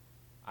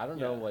 I don't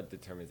know Yeah. what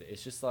determines it.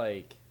 It's just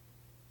like.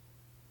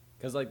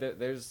 Because, like,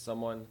 there's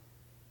someone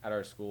at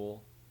our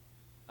school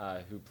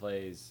who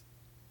plays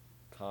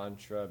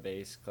contra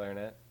bass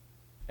clarinet,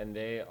 and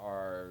they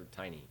are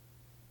tiny.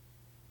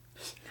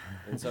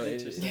 And so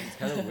it's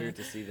kind of weird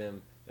to see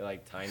them. They're,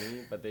 like,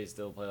 tiny, but they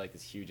still play, like,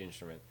 this huge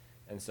instrument.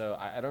 And so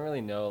I don't really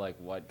know, like,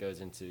 what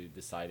goes into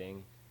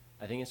deciding.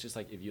 I think it's just,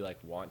 like, if you, like,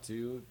 want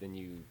to, then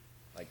you,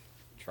 like,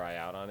 try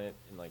out on it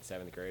in, like,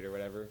 7th grade or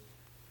whatever.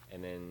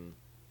 And then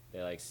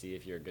they, like, see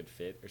if you're a good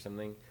fit or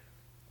something.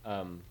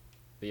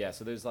 But yeah,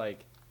 so there's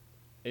like,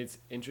 it's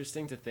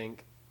interesting to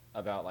think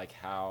about like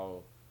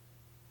how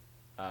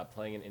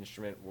playing an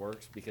instrument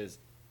works because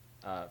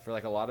for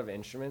like a lot of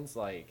instruments,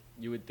 like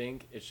you would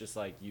think it's just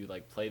like you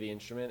like play the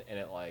instrument and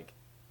it like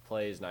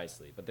plays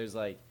nicely, but there's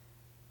like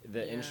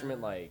the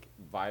instrument like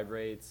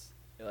vibrates,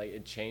 like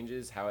it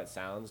changes how it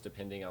sounds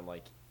depending on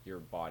like your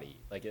body,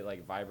 like it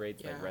like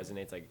vibrates, like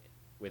resonates like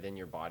within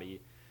your body,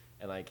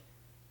 and like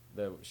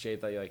the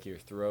shape that like your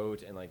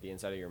throat and like the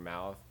inside of your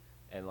mouth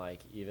and like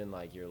even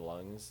like your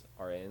lungs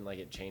are in, like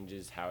it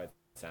changes how it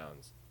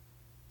sounds.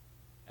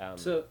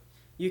 So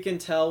you can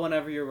tell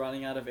whenever you're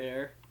running out of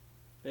air,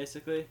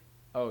 basically.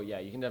 Oh yeah,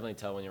 you can definitely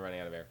tell when you're running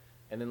out of air.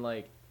 And then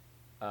like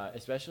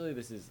especially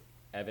this is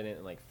evident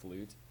in like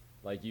flute,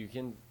 like you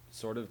can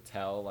sort of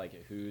tell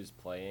like who's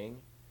playing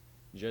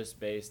just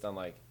based on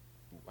like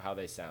how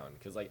they sound,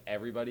 because like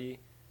everybody,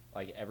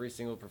 like every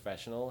single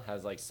professional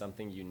has like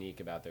something unique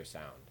about their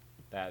sound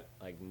that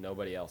like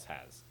nobody else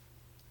has.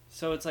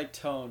 So it's like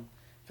tone.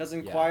 Because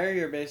in Yeah. choir,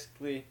 you're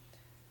basically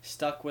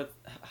stuck with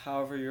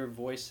however your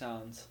voice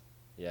sounds,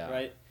 Yeah.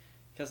 right?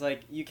 Because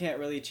like you can't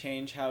really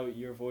change how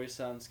your voice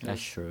sounds. 'Cause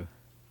That's true.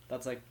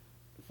 that's like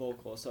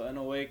vocal. So in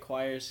a way,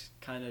 choir's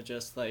kind of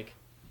just like,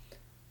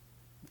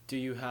 do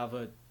you have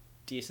a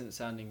decent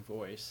sounding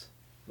voice?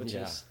 Which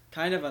Yeah. is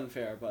kind of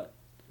unfair, but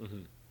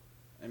Mm-hmm.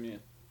 I mean,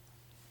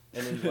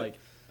 And then like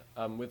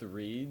with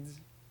reeds,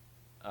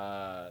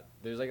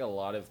 there's like a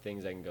lot of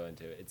things that can go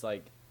into it. It's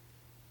like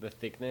the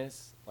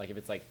thickness, like if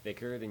it's like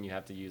thicker, then you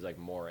have to use like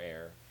more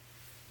air,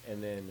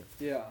 and then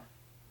yeah.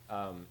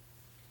 like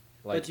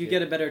But you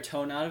get a better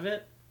tone out of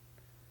it.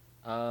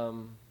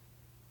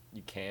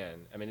 you can.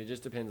 I mean, it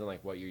just depends on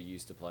like what you're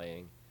used to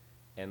playing,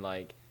 and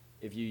like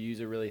if you use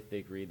a really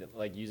thick reed,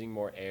 like using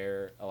more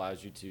air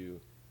allows you to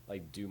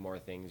like do more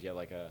things. You have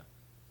like a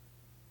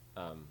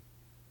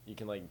you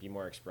can like be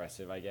more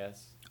expressive, I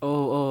guess.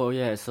 Oh,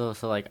 yeah. So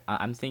like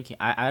I'm thinking,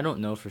 I don't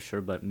know for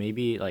sure, but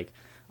maybe like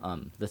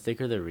the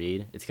thicker the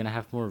reed, it's gonna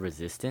have more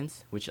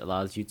resistance, which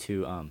allows you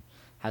to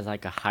has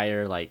like a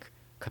higher like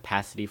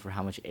capacity for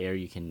how much air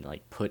you can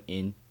like put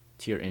in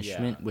to your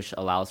instrument, Yeah. which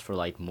allows for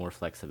like more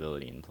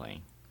flexibility in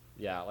playing.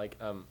 Yeah, like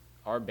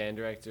our band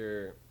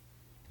director,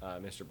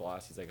 Mr.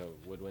 Bloss, he's like a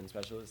woodwind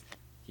specialist.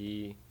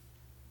 He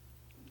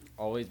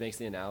always makes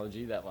the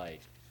analogy that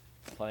like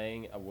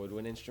playing a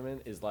woodwind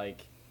instrument is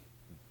like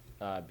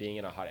being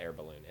in a hot air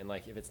balloon, and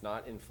like if it's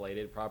not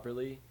inflated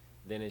properly,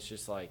 then it's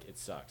just like it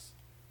sucks.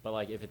 But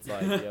like if it's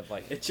like you have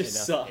like It just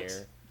enough sucks.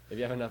 air, if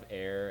you have enough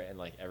air and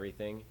like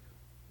everything,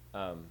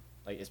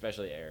 like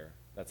especially air,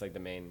 that's like the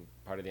main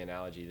part of the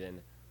analogy.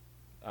 Then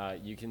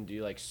you can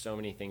do like so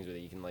many things with it.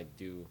 You can like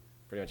do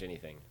pretty much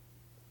anything.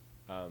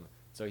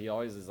 So he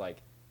always is like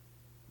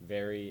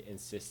very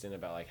insistent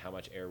about like how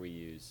much air we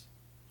use.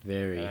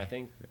 Very. And I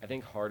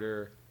think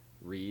harder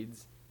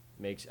reeds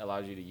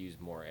allows you to use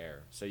more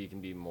air, so you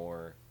can be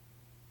more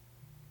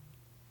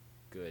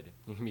good.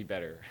 You can be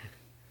better.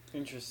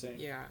 Interesting.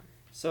 Yeah.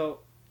 So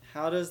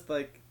how does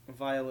like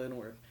violin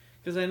work?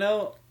 Because I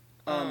know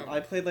I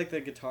played like the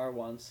guitar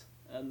once,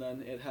 and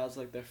then it has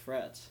like the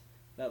frets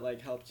that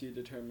like helps you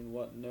determine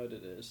what note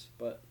it is.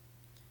 But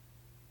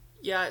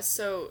Yeah,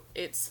 so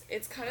it's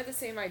kind of the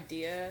same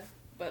idea,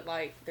 but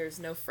like there's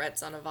no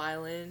frets on a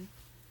violin,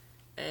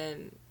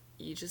 and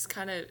you just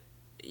kind of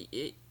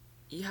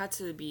you have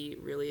to be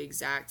really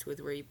exact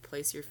with where you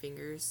place your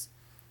fingers.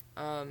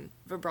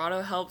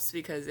 Vibrato helps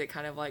because it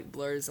kind of like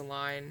blurs the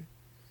line.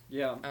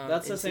 yeah,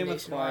 that's the same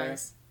with choir.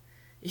 intonation-wise.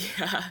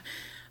 Yeah,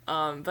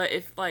 but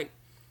if like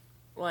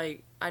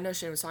I know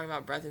Shane was talking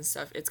about breath and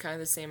stuff. It's kind of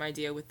the same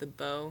idea with the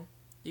bow.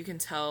 You can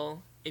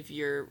tell if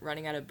you're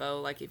running out of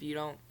bow. Like if you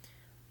don't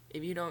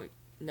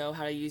know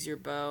how to use your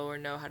bow or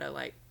know how to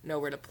like know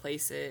where to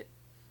place it,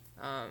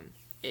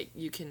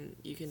 you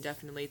can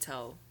definitely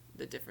tell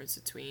the difference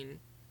between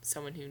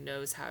someone who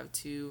knows how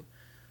to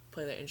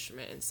play their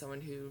instrument and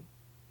someone who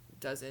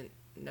doesn't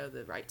know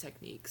the right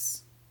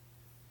techniques.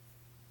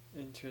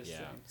 Interesting.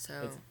 Yeah. So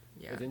It's-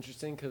 yeah, It's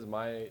interesting because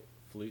my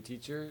flute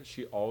teacher,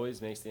 she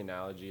always makes the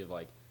analogy of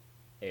like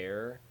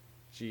air.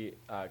 She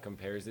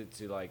compares it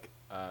to like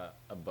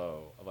a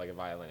bow of like a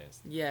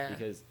violinist. yeah,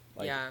 Because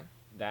like yeah,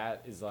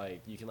 that is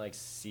like you can like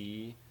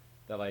see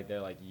that like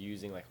they're like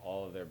using like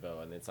all of their bow,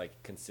 and it's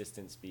like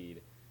consistent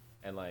speed,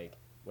 and like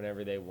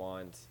whenever they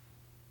want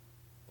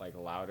like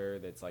louder,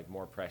 that's like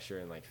more pressure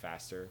and like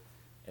faster,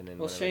 and then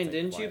Well, whenever Shane, it's, like,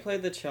 didn't you quiet- play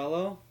the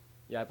cello?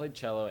 Yeah, I played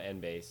cello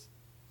and bass,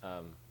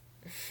 um,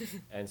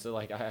 and so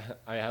like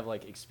I have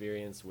like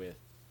experience with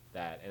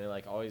that, and it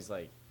like always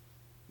like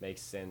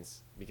makes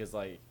sense because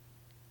like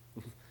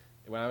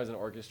when I was in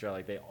orchestra,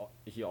 like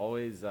he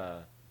always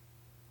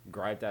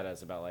griped at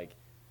us about like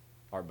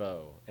our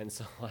bow, and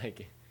so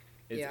like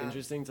it's Yeah.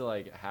 interesting to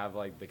like have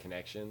like the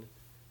connection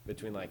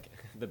between like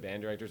the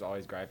band director's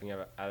always griping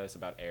at us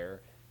about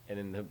air, and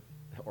then the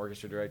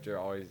orchestra director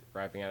always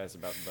griping at us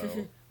about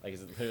bow. Like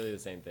it's literally the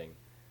same thing.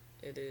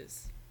 It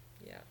is.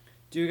 Yeah.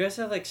 Do you guys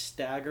have like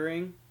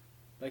staggering,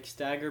 like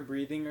stagger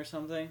breathing or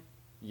something?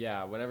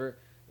 Yeah, whenever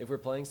if we're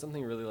playing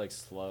something really like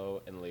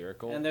slow and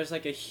lyrical, And there's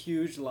like a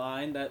huge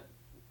line that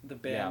the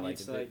band yeah, like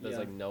needs to like there's yeah.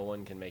 like no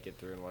one can make it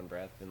through in one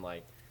breath, and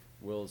like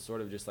we'll sort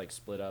of just like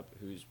split up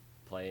who's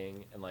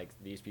playing, and like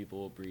these people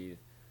will breathe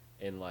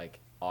in like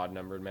odd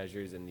numbered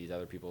measures, and these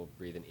other people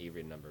breathe in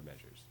even numbered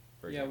measures.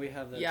 For Yeah, we example.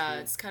 have that. Yeah,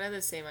 too. it's kind of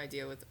the same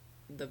idea with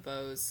the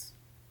bows.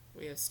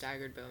 We have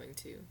staggered bowing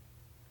too,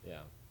 Yeah.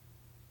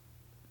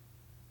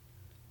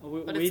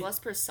 but it's less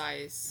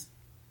precise.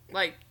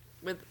 Like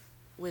with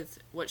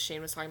what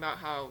Shane was talking about,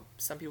 how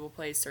some people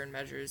play certain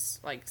measures,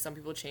 like some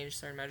people change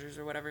certain measures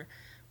or whatever.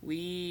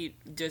 We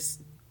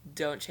just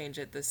don't change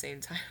it the same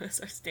time as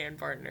our stand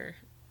partner.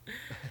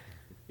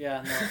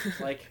 Yeah, no,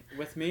 like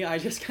with me, I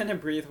just kind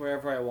of breathe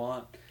wherever I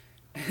want,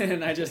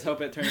 and I just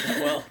hope it turns out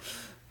well.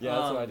 Yeah,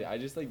 that's what I do. I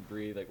just like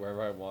breathe like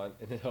wherever I want,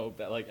 and then hope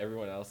that like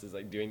everyone else is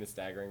like doing the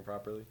staggering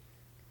properly.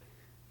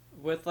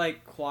 With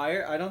like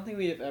choir, I don't think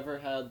we have ever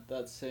had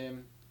that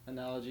same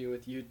analogy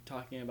with you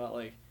talking about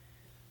like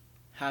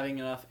having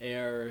enough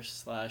air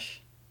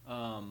slash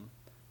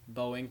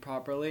bowing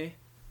properly.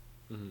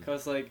 Mm-hmm.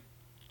 Because like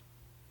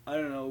I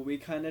don't know, we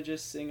kind of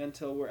just sing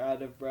until we're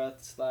out of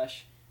breath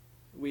slash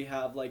we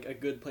have like a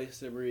good place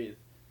to breathe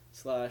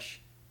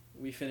slash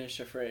we finish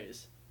a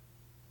phrase.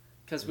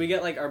 Because we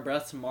get like our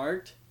breaths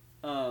marked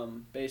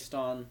based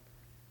on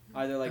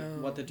either like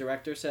what the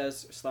director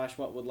says slash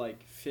what would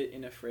like fit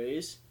in a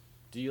phrase.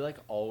 Do you like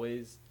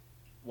always?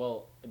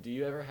 Well, do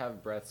you ever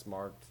have breaths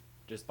marked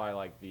just by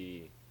like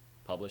the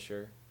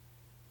publisher?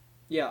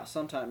 Yeah,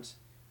 sometimes.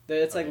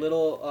 It's like Okay.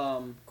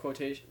 little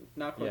quotation,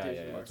 not Yeah,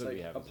 quotation yeah, marks, that's what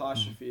we like have as well.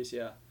 apostrophes.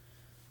 Yeah.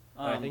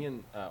 But I think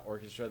in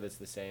orchestra that's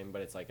the same,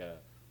 but it's like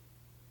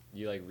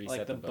you like reset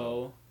like the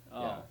bow.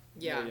 Oh,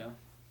 Yeah. yeah.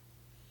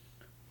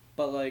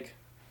 But like,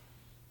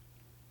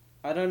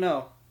 I don't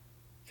know,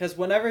 because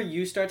whenever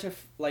you start to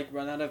like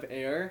run out of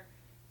air,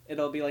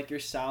 it'll be like your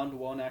sound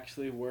won't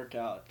actually work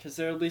out. Because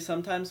there'll be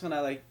sometimes when I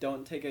like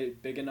don't take a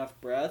big enough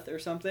breath or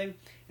something,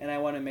 and I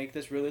want to make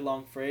this really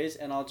long phrase,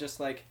 and I'll just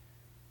like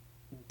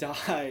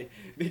die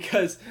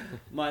because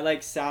my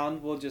like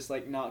sound will just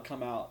like not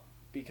come out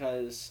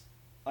because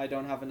I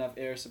don't have enough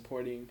air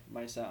supporting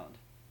my sound.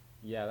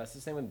 Yeah, that's the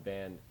same with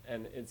band,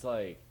 and it's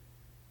like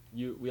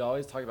we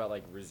always talk about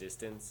like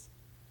resistance.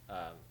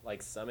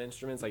 Like some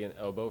instruments, like an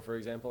oboe, for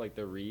example, like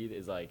the reed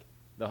is like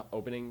the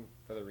opening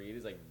for the reed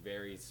is like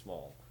very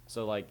small.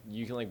 So like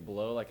you can like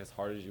blow like as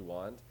hard as you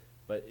want,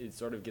 but it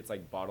sort of gets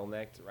like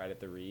bottlenecked right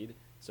at the reed.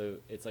 So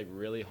it's like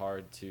really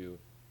hard to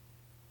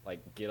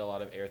like get a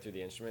lot of air through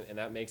the instrument, and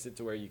that makes it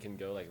to where you can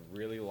go like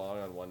really long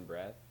on one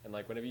breath. And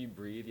like whenever you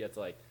breathe, you have to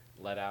like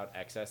let out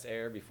excess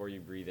air before you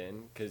breathe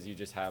in because you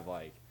just have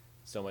like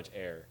so much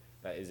air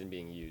that isn't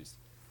being used.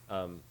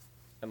 And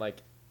like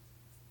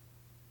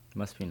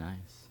Must be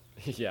nice.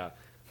 yeah,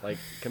 like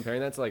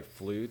comparing that to like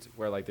flute,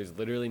 where like there's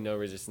literally no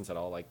resistance at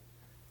all. Like,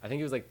 I think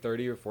it was like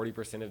 30 or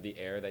 40% of the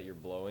air that you're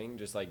blowing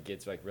just like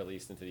gets like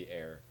released into the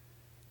air,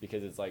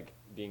 because it's like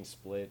being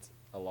split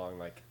along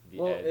like the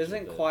Well, edge.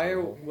 isn't of the choir?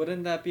 tongue hole.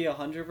 Wouldn't that be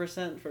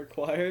 100% for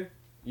choir?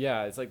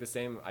 Yeah, it's like the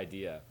same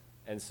idea,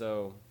 and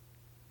so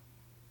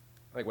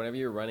like whenever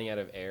you're running out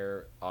of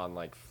air on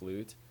like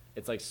flute,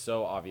 it's like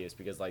so obvious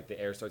because like the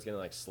air starts getting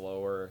like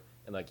slower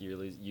and like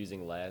you're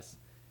using less,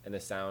 and the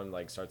sound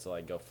like starts to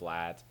like go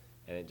flat,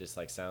 and it just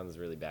like sounds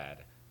really bad.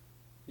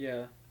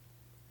 Yeah.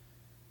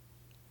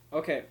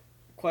 Okay,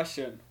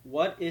 question.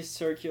 What is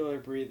circular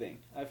breathing?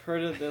 I've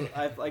heard of this.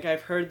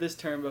 I've heard this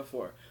term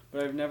before,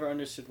 but I've never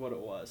understood what it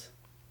was.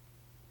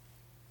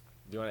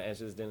 Do you want to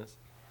answer this, Dennis?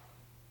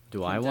 Do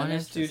Can I want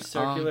Dennis to do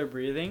circular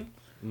breathing?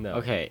 No.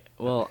 Okay,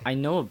 well, I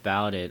know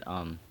about it.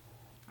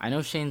 I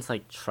know Shane's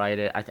like tried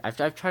it.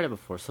 I've tried it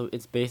before. So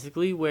it's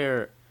basically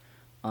where,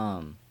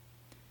 when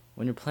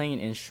you're playing an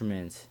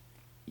instrument,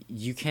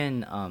 you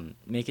can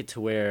make it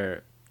to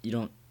where you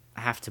don't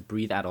have to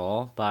breathe at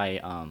all by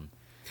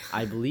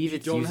I believe You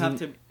it's don't using. have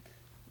to.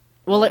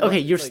 Well, like okay,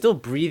 It's you're like- still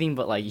breathing,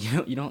 but like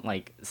you don't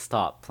like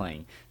stop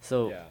playing.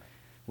 So Yeah.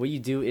 what you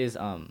do is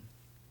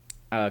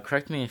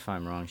correct me if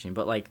I'm wrong, Shane,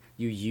 but like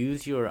you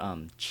use your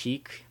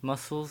cheek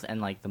muscles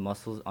and like the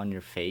muscles on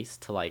your face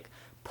to like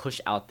push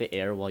out the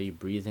air while you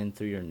breathe in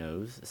through your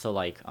nose. So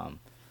like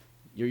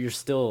you're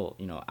still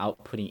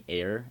outputting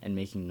air and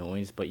making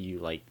noise, but you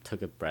like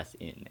took a breath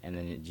in, and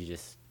then you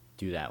just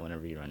do that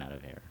whenever you run out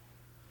of air.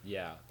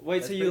 Yeah. Wait,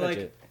 That's so you pretty much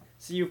like, it.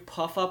 so you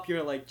puff up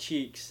your like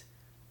cheeks,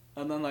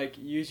 and then like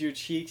use your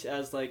cheeks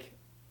as like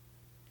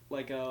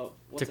like a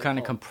to kind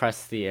of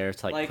compress the air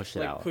to like push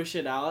it out. Push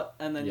it out,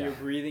 and then Yeah. you're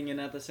breathing in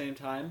at the same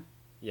time.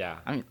 Yeah.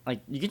 I mean,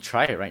 like you can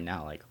try it right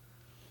now. Like,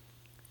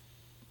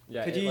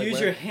 Yeah. Could you use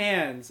your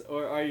hands,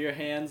 or are your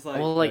hands like?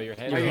 well, like No, your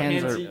your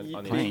hands hands, are are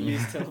on the playing.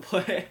 used to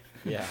play.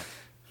 Yeah.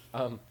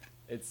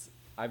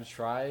 I've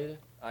tried.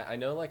 I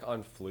know like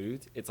on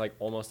flute, it's like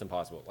almost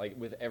impossible. Like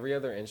with every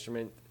other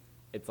instrument,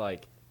 it's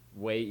like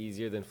way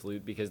easier than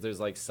flute because there's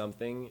like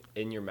something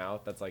in your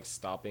mouth that's like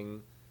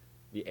stopping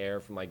the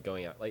air from like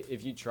going out. Like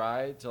if you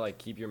try to like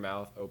keep your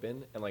mouth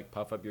open and like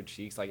puff up your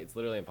cheeks, like it's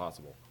literally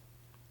impossible.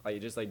 Like it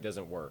just like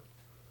doesn't work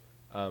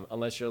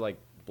unless you're like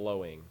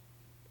blowing,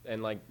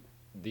 and like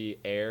the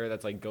air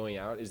that's like going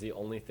out is the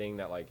only thing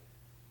that like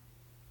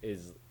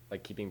is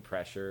like keeping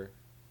pressure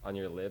on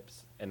your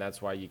lips, and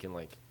that's why you can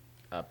like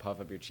puff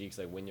up your cheeks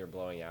like when you're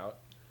blowing out.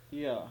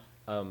 Yeah.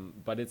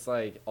 But it's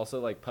like also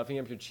like puffing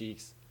up your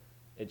cheeks,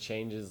 it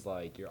changes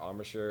like your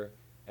embouchure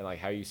and like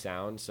how you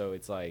sound. So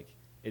it's like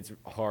it's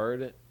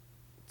hard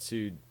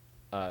to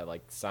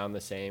like sound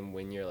the same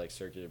when you're like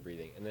circular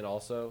breathing. And then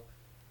also,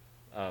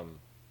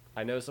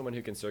 I know someone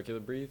who can circular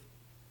breathe.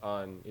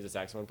 He's a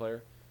saxophone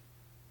player,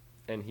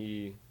 and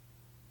he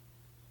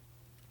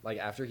like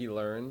after he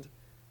learned,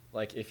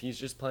 like if he's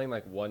just playing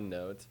like one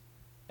note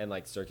and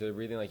like circular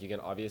breathing, like you can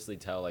obviously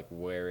tell like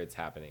where it's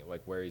happening,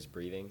 like where he's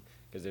breathing,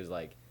 because there's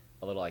like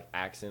a little like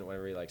accent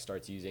whenever he like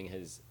starts using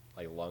his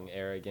like lung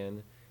air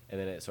again, and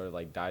then it sort of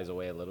like dies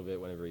away a little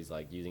bit whenever he's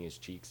like using his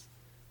cheeks.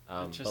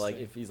 But like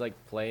if he's like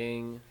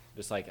playing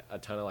just like a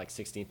ton of like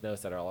 16th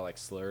notes that are all like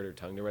slurred or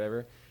tongued or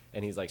whatever,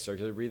 and he's like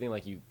circular breathing,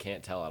 like you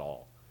can't tell at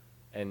all.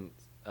 And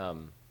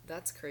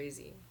That's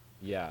crazy.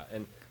 yeah,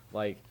 and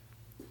like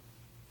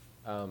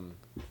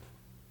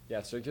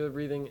yeah, circular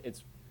breathing,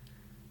 it's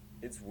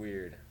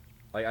weird.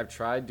 Like I've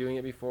tried doing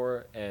it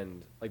before,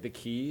 and like the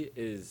key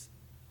is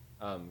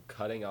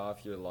cutting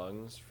off your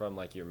lungs from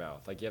like your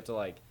mouth. Like you have to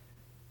like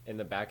in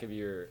the back of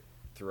your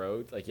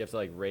throat, like you have to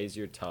like raise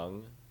your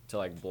tongue to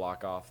like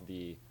block off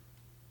the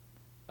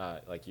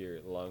like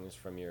your lungs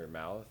from your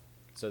mouth,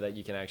 so that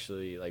you can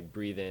actually like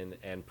breathe in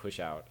and push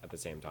out at the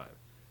same time.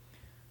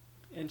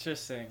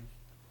 Interesting.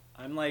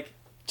 I'm like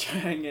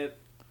trying it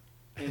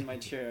in my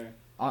chair.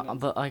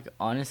 But like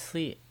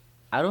honestly,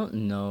 I don't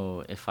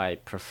know if I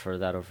prefer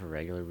that over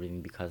regular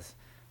breathing because,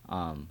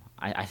 I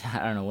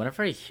don't know.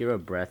 Whenever I hear a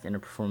breath in a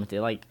performance,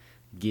 it like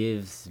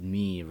gives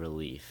me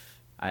relief.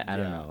 I don't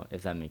Yeah. know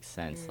if that makes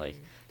sense. Like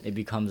it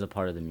becomes a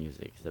part of the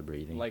music, the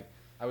breathing. Like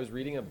I was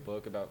reading a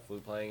book about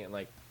flute playing, and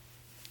like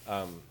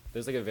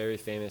there's like a very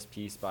famous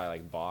piece by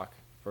like Bach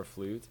for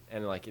flute,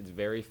 and like it's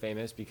very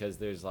famous because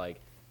there's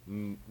like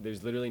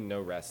there's literally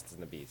no rests in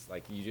the piece.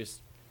 Like you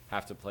just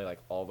have to play like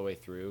all the way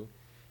through,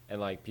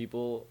 and like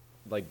people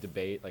like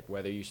debate like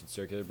whether you should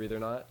circular breathe or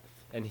not.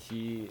 And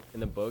he in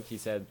the book he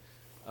said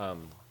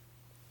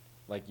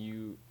like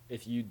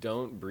if you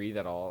don't breathe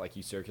at all, like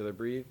you circular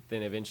breathe,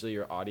 then eventually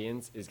your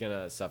audience is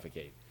gonna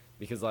suffocate,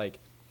 because like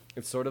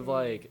it's sort of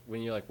like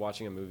when you're like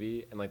watching a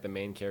movie and like the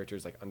main character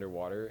is like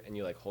underwater and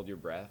you like hold your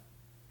breath.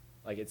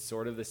 Like it's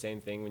sort of the same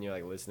thing when you're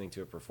like listening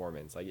to a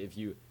performance. Like if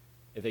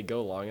they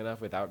go long enough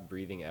without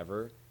breathing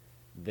ever,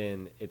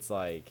 then it's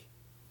like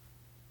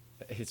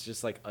it's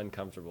just like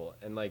uncomfortable.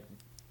 And like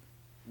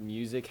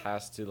music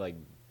has to like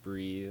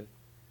breathe,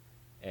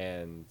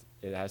 and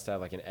it has to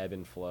have like an ebb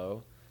and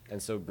flow. And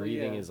so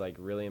breathing is like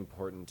really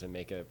important to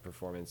make a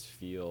performance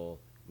feel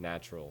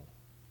natural,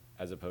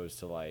 as opposed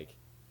to like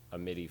a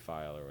MIDI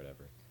file or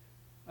whatever.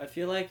 I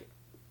feel like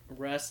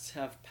rests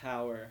have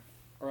power,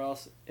 or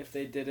else if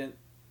they didn't,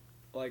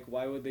 like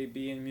why would they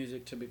be in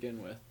music to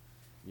begin with?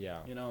 Yeah.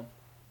 You know,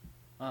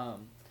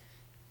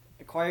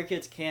 choir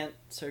kids can't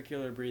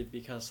circular breathe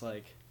because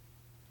like,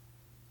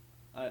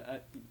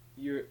 I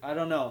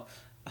don't know,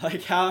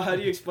 like how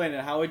do you explain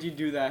it? How would you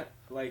do that?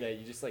 Like Yeah,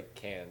 you just like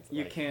can't.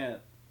 you like,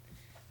 can't.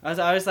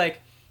 I was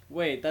like,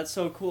 wait, that's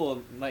so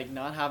cool, like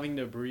not having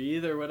to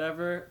breathe or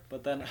whatever.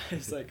 But then I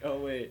was like, oh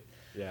wait,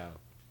 Yeah.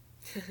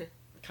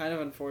 kind of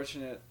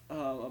unfortunate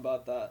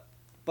about that.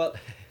 But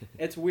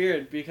it's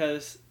weird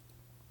because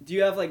do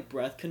you have like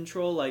breath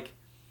control, like,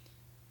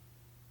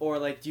 or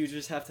like do you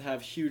just have to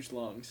have huge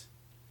lungs?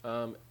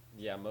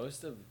 Yeah,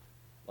 most of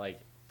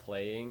like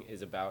playing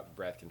is about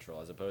breath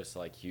control as opposed to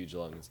like huge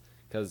lungs.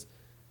 Because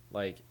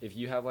like if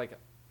you have like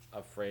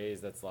a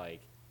phrase that's like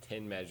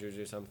 10 measures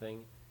or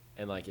something,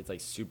 and like it's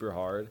like super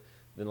hard,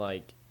 then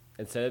like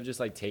instead of just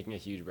like taking a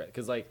huge breath,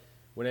 because like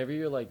whenever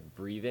you're like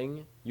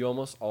breathing, you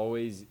almost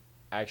always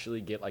actually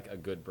get like a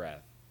good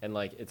breath. And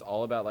like it's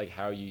all about like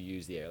how you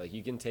use the air. Like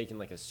you can take in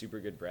like a super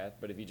good breath,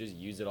 but if you just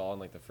use it all in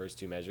like the first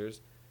two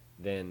measures,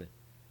 then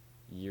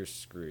you're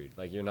screwed.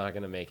 Like you're not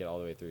gonna make it all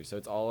the way through. So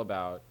it's all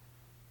about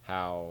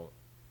how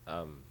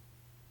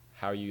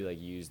you like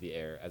use the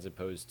air as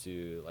opposed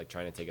to like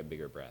trying to take a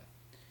bigger breath.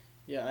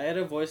 Yeah, I had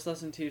a voice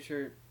lesson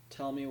teacher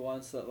tell me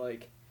once that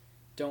like,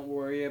 don't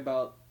worry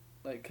about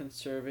like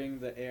conserving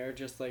the air,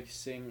 just like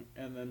sing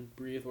and then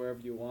breathe wherever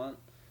you want.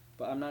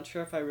 But I'm not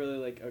sure if I really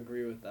like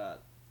agree with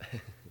that.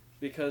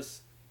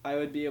 Because I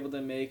would be able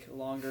to make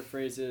longer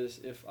phrases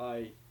if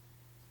I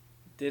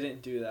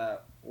didn't do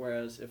that.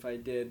 Whereas if I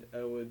did,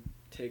 I would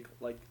take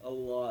like a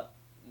lot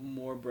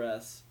more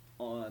breaths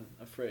on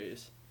a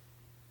phrase.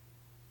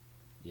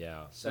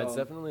 Yeah, So that's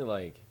definitely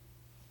like,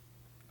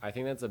 I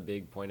think that's a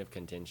big point of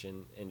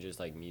contention in just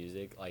like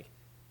music. Like,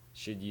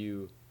 should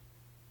you,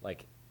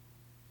 like,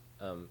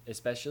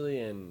 especially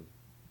in,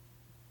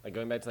 like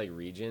going back to like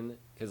region,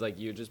 because like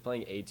you're just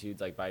playing etudes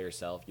like by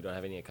yourself, you don't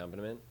have any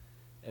accompaniment,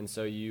 and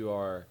so you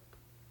are,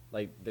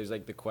 like, there's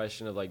like the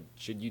question of like,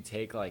 should you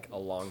take like a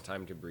long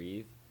time to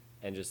breathe,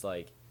 and just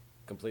like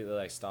completely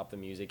like stop the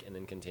music and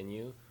then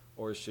continue,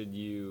 or should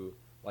you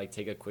like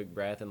take a quick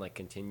breath and like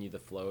continue the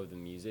flow of the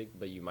music,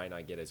 but you might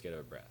not get as good of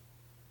a breath.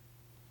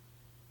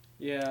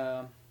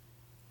 yeah,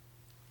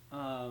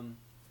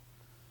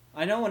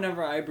 I know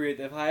whenever I breathe,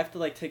 if I have to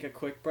like take a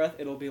quick breath,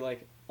 it'll be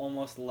like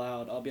almost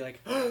loud. I'll be like,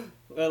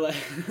 or, like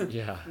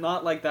Yeah.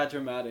 not like that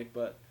dramatic,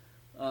 but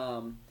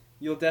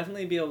you'll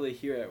definitely be able to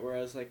hear it.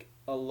 Whereas like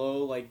a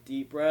low like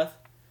deep breath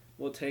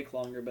will take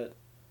longer, but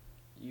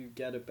you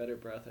get a better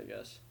breath, I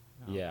guess.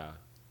 Yeah.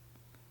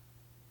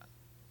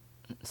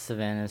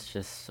 Savannah's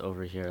just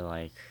over here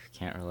like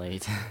can't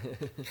relate.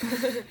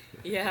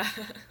 Yeah.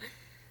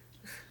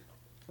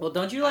 Well,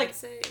 don't you I'd like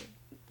say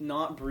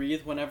not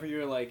breathe whenever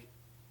you're like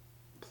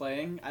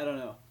playing? I don't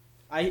know.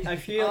 I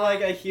feel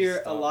like I hear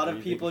a Stop lot of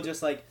breathing. people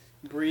just like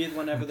breathe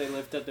whenever they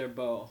lift up their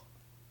bow.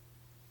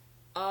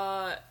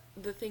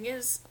 the thing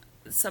is,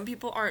 some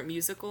people aren't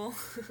musical,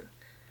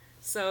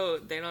 so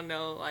they don't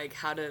know like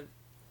how to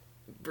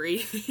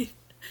breathe.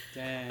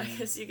 Dang. I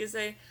guess you could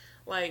say,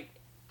 like,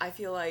 I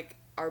feel like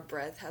our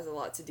breath has a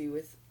lot to do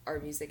with our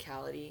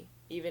musicality,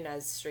 even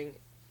as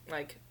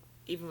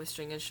even with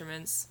string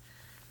instruments.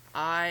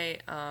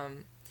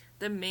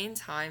 The main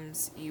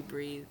times you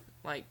breathe,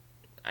 like,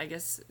 I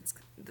guess it's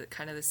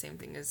kind of the same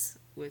thing as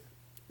with,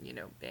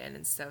 band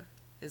and stuff,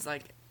 is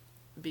like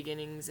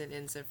beginnings and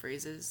ends of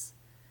phrases.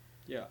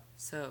 Yeah.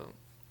 So,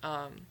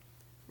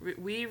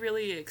 we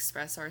really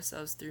express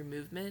ourselves through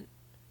movement.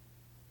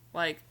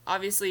 Like,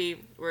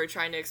 obviously, we're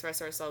trying to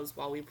express ourselves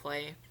while we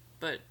play,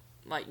 but,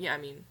 like, yeah, I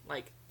mean,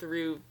 like,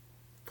 through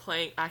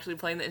actually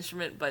playing the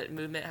instrument, but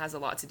movement has a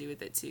lot to do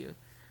with it, too.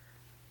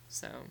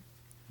 So,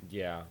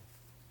 Yeah.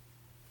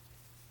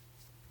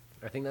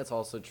 I think that's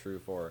also true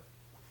for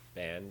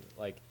band.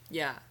 Like,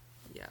 yeah.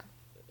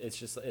 it's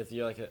just, if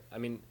you're like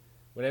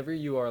whenever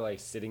you are like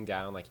sitting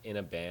down like in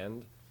a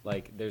band,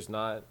 like you're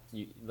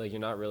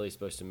not really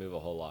supposed to move a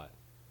whole lot.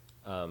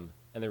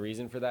 And the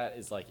reason for that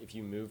is like if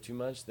you move too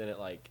much, then it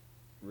like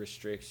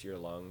restricts your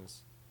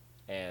lungs,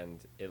 and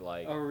it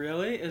like Oh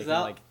really? it Is can, that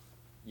like,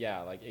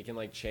 yeah, like it can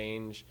like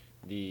change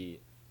the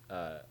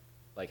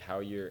like how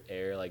your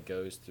air like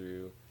goes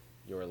through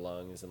your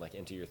lungs and like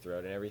into your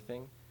throat and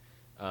everything.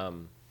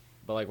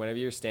 But like whenever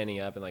you're standing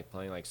up and like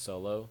playing like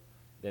solo,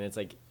 then it's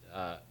like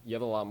you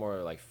have a lot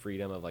more like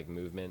freedom of like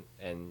movement.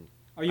 And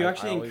Are you I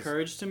actually always-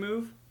 encouraged to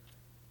move?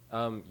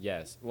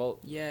 Yes. Well,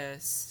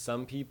 Yes.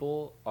 some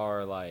people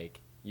are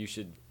like, you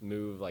should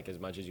move like as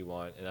much as you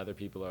want, and other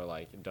people are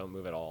like, don't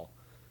move at all.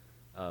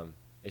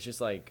 It's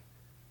just like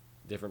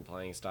different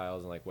playing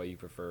styles and like what you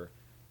prefer.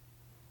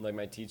 Like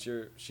my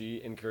teacher,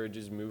 she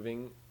encourages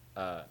moving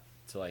to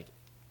like,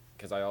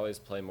 because I always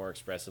play more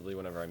expressively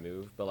whenever I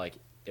move, but like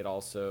it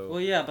also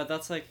Well, yeah, but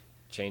that's like,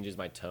 changes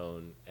my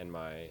tone and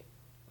my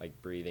like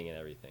breathing and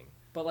everything.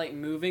 but like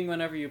moving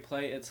whenever you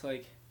play, it's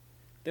like,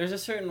 there's a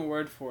certain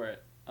word for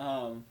it.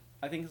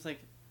 I think it's like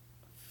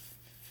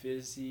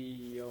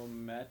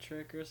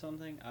physiometric or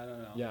something. I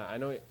don't know. Yeah, I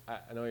know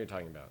what you're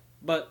talking about.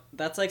 But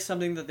that's like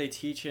something that they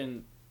teach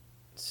in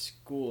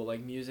school,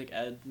 like music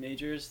ed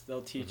majors.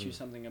 They'll teach you Mhm.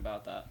 something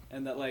about that,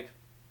 and that like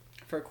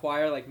for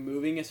choir, like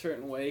moving a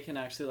certain way can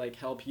actually like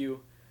help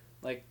you,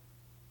 like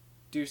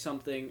do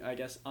something, I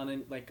guess,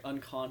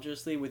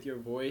 unconsciously with your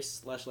voice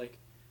slash like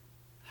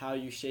how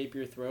you shape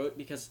your throat,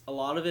 because a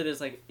lot of it is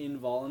like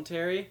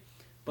involuntary,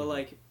 but Mhm.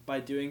 like by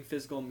doing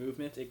physical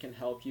movement, it can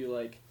help you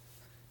like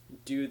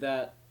do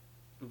that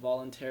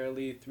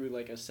voluntarily through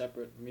like a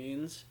separate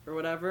means or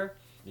whatever.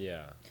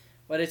 Yeah.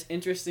 But it's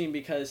interesting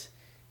because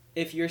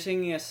if you're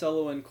singing a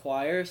solo in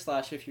choir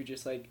slash if you're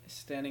just like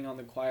standing on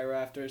the choir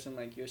rafters and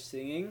like you're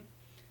singing,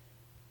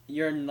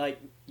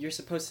 you're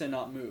supposed to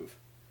not move,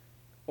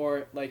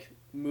 or like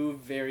move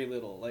very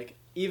little. Like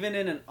even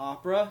in an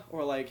opera,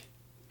 or like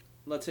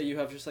let's say you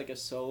have just like a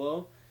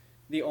solo,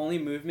 the only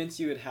movements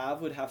you would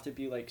have to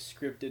be like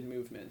scripted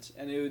movements,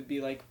 and it would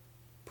be like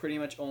pretty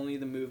much only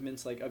the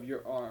movements like of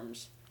your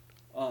arms,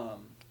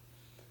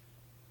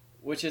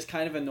 which is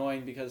kind of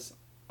annoying because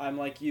I'm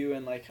like you,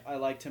 and like I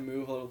like to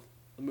move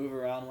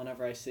around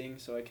whenever I sing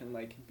so I can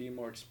like be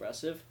more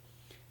expressive.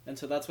 And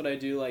so that's what I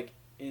do like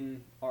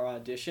in our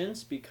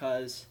auditions,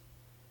 because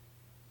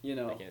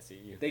I can't see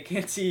you. they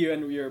can't see you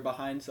and you're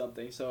behind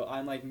something, so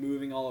I'm like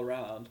moving all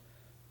around.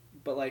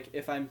 But like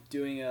if I'm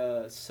doing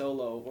a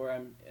solo or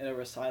I'm in a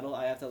recital,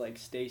 I have to like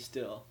stay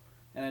still,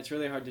 and it's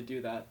really hard to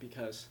do that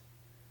because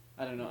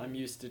I don't know, I'm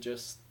used to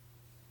just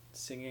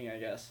singing, I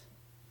guess.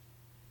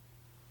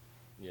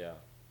 Yeah.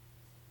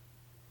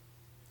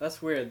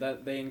 That's weird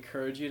that they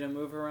encourage you to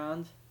move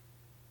around.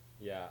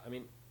 Yeah, I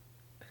mean,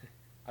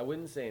 I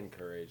wouldn't say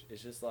encourage.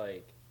 It's just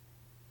like,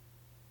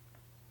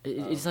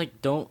 It's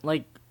like don't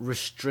like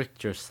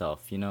restrict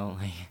yourself, you know?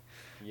 Like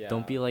yeah,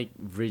 don't be like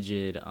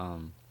rigid.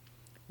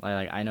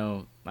 Like I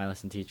know my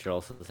lesson teacher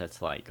also said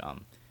to like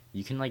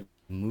you can like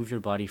move your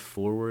body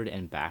forward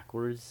and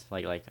backwards,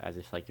 like as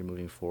if like you're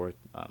moving forward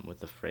with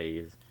the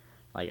phrase.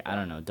 Like I Yeah.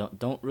 don't know,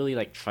 don't really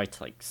like try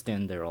to like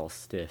stand there all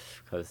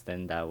stiff, because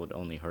then that would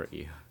only hurt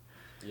you.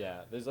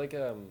 yeah. There's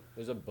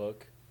a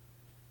book,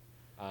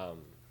 um,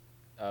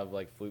 of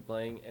like flute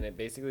playing, and it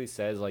basically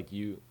says like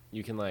you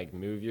can like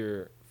move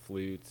your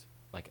flute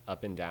like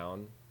up and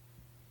down,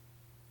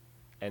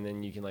 and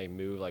then you can like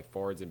move like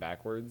forwards and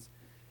backwards,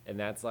 and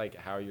that's like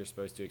how you're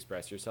supposed to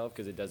express yourself,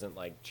 because it doesn't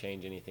like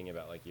change anything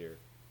about like your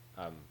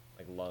um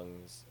like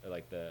lungs or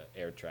like the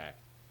air tract.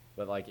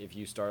 But like if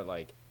you start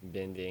like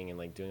bending and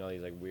like doing all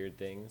these like weird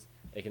things,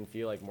 it can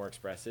feel like more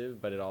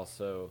expressive, but it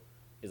also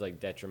is like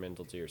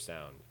detrimental to your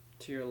sound.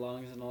 To your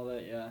lungs and all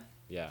that, yeah.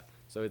 Yeah.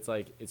 So it's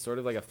like it's sort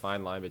of like a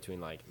fine line between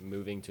like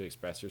moving to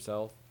express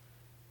yourself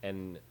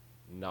and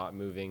not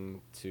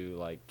moving to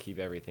like keep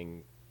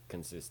everything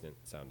consistent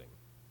sounding.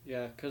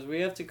 Yeah, because we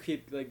have to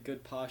keep like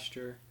good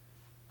posture.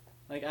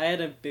 Like I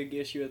had a big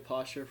issue with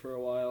posture for a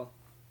while,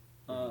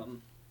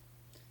 and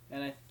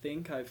I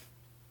think I've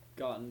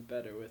gotten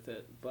better with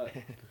it. But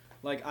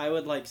like I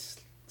would like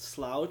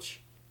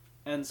slouch,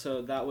 and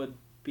so that would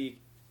be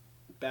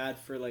bad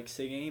for like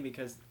singing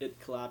because it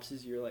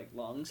collapses your like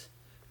lungs.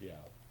 Yeah.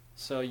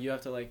 So you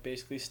have to like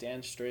basically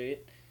stand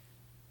straight.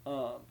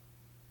 But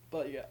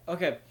yeah,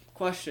 okay.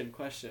 Question.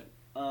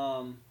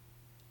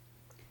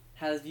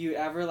 Have you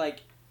ever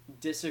like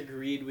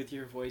disagreed with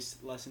your voice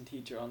lesson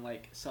teacher on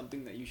like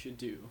something that you should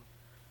do?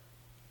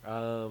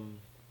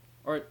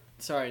 Or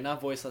sorry,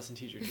 not voice lesson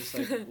teacher, just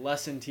like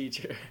lesson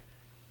teacher.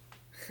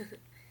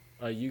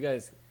 You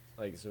guys,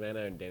 like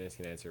Savannah and Dennis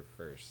can answer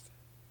first,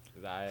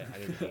 because I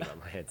didn't think about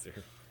my answer.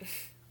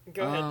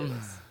 Go ahead,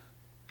 Dennis.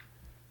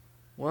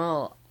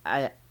 Well,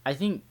 I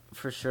think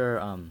for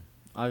sure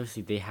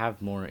obviously they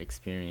have more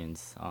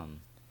experience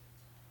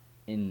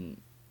in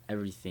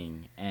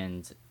everything,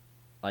 and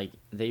like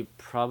they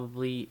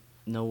probably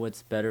know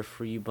what's better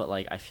for you, but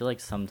like I feel like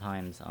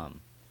sometimes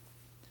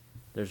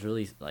there's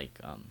really like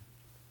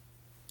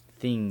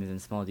things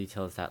and small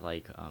details that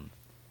like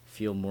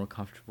feel more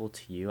comfortable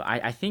to you.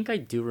 I think I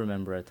do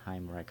remember a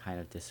time where I kind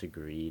of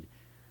disagreed,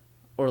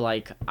 or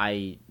like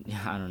I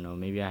don't know,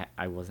 maybe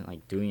I wasn't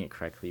like doing it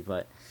correctly,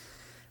 but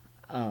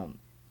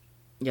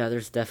yeah,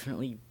 there's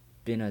definitely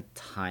been a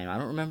time. I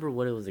don't remember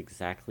what it was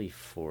exactly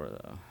for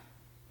though.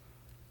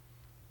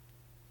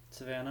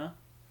 Savannah?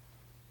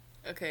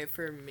 Okay,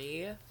 for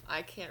me,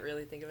 I can't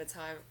really think of a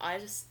time.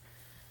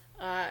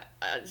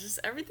 Just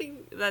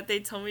everything that they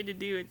tell me to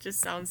do, it just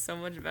sounds so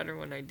much better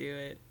when I do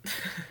it.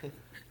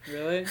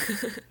 Really?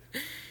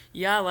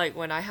 Yeah, like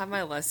when I have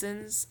my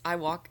lessons, I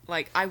walk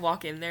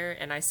in there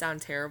and I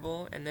sound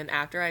terrible, and then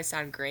after I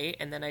sound great,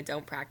 and then I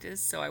don't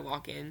practice, so I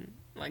walk in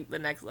like the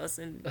next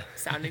lesson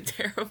sounding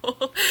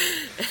terrible.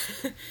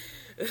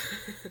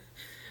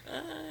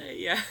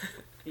 Yeah.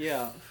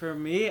 Yeah, for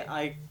me,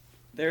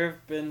 there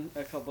have been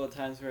a couple of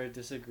times where I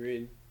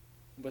disagreed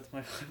with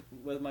my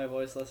with my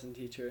voice lesson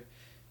teacher,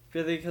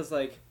 purely because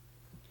like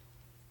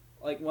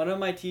one of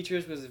my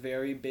teachers was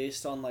very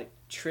based on like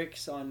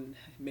tricks on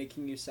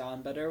making you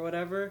sound better or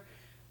whatever,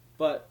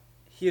 but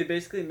he would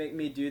basically make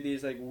me do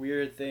these like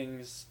weird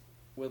things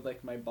with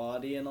like my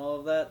body and all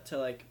of that to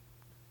like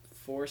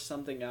force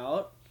something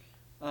out,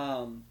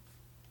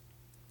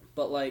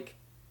 but like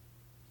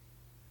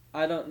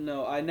I don't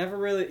know. I never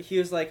really. He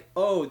was like,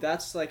 "Oh,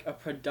 that's like a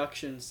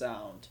production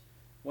sound,"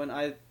 when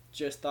I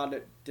just thought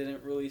it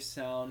didn't really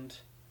sound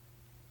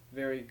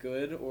very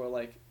good, or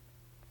like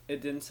it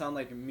didn't sound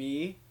like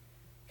me,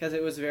 because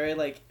it was very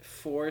like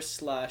forced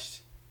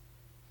slash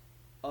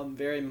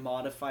very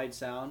modified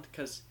sound.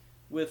 Because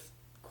with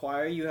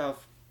choir, you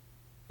have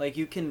like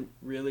you can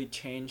really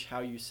change how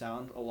you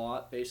sound a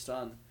lot based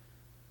on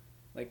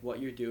like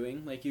what you're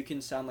doing. Like you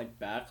can sound like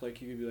back,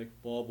 like you could be like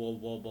blah blah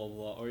blah blah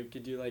blah, or you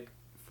could do like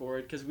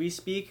forward, because we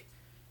speak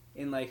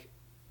in like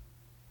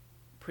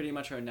pretty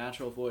much our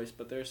natural voice,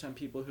 but there are some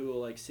people who will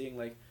like sing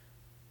like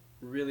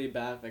really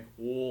back, like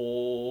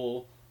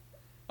whoa,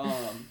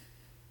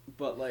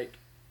 but like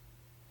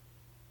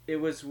it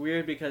was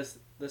weird because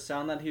the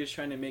sound that he was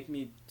trying to make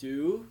me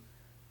do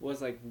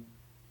was like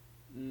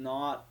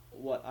not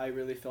what I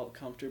really felt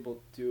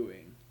comfortable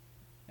doing,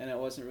 and it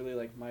wasn't really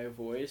like my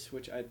voice,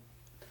 which I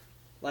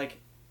like.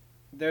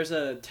 There's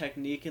a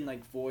technique in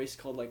like voice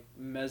called like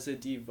mezza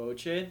di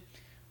voce,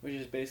 which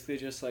is basically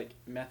just like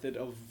method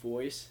of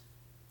voice,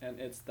 and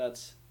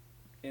that's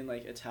in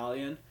like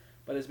Italian,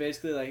 but it's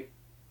basically like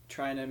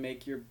trying to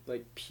make your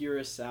like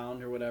purest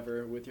sound or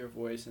whatever with your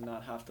voice and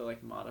not have to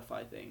like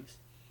modify things.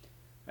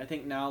 I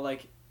think now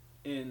like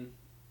in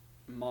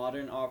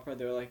modern opera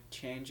they're like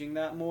changing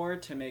that more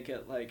to make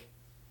it like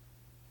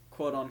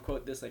quote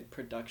unquote this like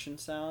production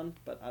sound,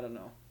 but I don't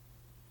know.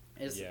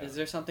 Is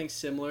there something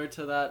similar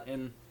to that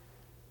in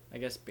I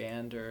guess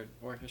band or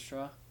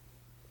orchestra?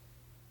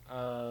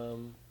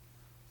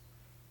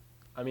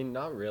 I mean,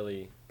 not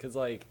really, cause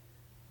like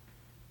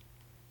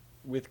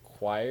with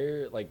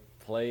choir, like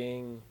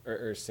playing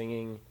or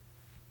singing,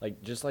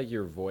 like just like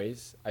your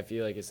voice, I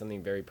feel like it's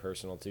something very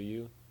personal to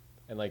you,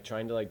 and like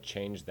trying to like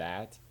change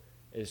that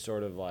is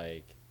sort of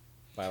like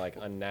by like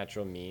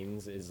unnatural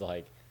means is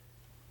like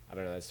I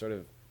don't know. That's sort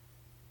of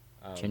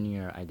Changing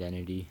your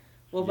identity.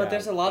 Well, Yeah, but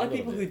there's a lot a of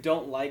little people who bit.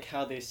 don't like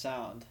how they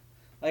sound.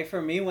 Like for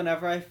me,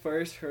 whenever I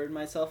first heard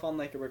myself on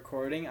like a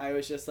recording, I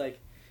was just like,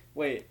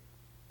 "Wait,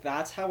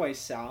 that's how I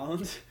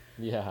sound?"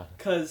 yeah,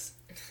 Cause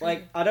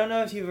like I don't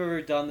know if you've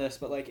ever done this,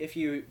 but like if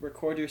you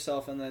record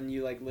yourself and then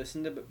you like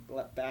listen to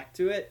back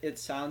to it, it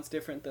sounds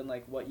different than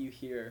like what you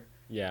hear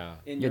yeah,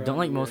 in Yeah, your don't own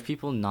like ear. most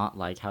people not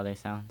like how they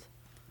sound?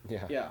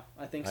 yeah. Yeah,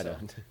 I think I so.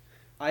 don't.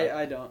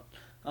 I don't.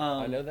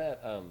 I know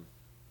that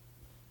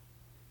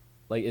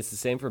like it's the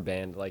same for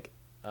band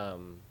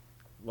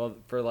well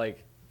for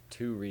like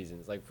two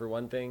reasons. Like for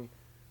one thing,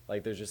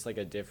 like there's just like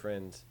a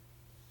different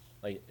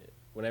like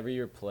whenever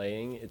you're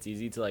playing, it's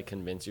easy to like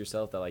convince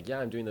yourself that like yeah,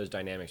 I'm doing those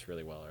dynamics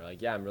really well or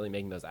like yeah, I'm really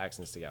making those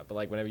accents together. But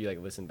like whenever you like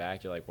listen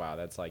back, you're like wow,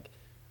 that's like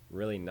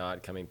really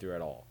not coming through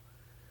at all.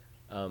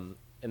 And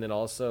then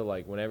also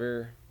like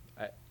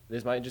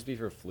this might just be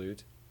for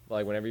flute, but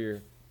like whenever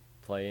you're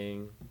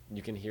playing,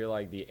 you can hear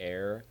like the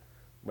air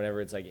whenever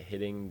it's like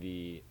hitting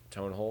the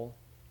tone hole.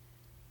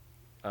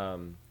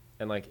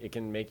 And like it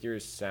can make your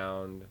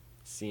sound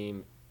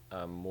seem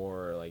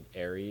more like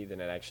airy than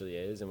it actually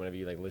is. And whenever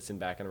you like listen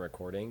back on a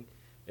recording,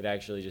 it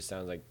actually just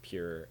sounds like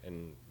pure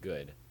and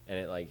good. And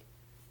it like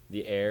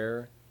the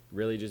air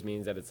really just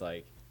means that it's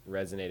like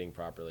resonating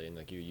properly and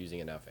like you're using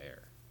enough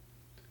air.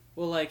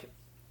 Well, like,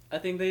 I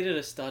think they did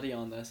a study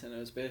on this, and it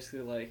was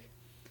basically like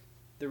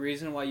the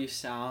reason why you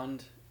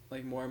sound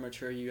like more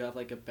mature, you have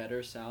like a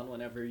better sound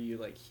whenever you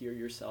like hear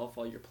yourself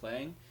while you're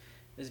playing,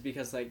 is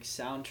because like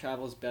sound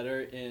travels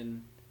better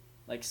in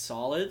like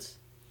solids.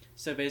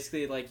 So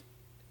basically, like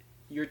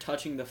you're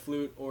touching the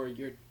flute or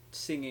you're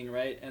singing,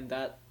 right, and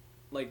that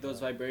like those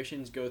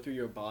vibrations go through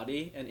your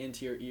body and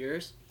into your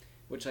ears,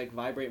 which like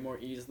vibrate more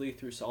easily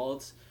through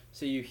solids.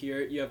 So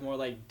you have more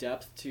like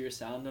depth to your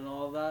sound and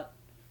all of that.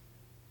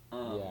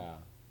 Yeah.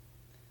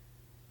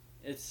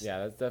 It's Yeah,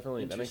 that's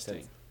definitely that makes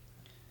interesting.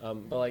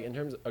 sense. But like in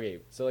terms of, okay,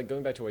 so like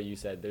going back to what you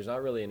said, there's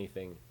not really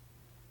anything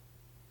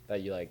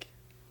that you like.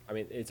 I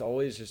mean, it's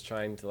always just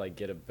trying to like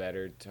get a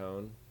better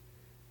tone,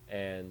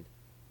 and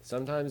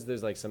sometimes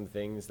there's like some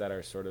things that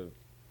are sort of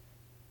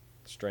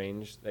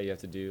strange that you have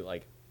to do.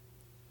 Like,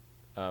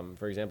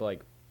 for example,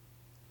 like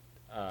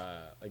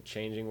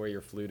changing where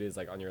your flute is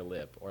like on your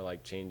lip, or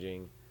like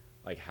changing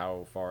like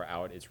how far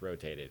out it's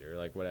rotated, or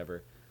like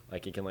whatever.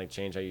 Like it can like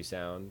change how you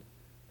sound,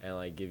 and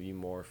like give you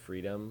more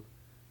freedom,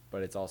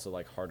 but it's also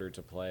like harder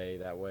to play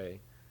that way.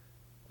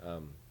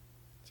 So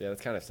yeah,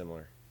 that's kind of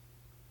similar.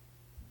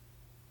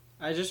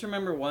 I just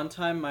remember one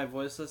time my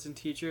voice lesson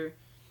teacher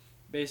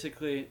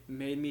basically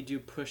made me do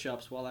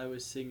push-ups while I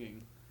was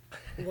singing.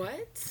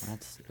 What?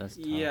 That's tough.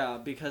 Yeah,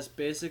 because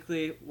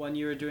basically when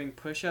you were doing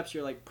push-ups,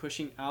 you're like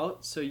pushing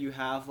out, so you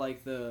have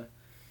like the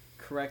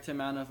correct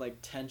amount of like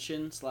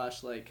tension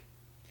slash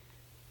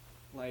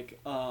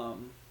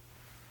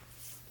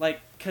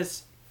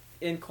cause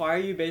in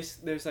choir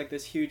there's like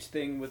this huge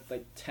thing with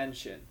like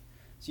tension,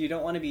 so you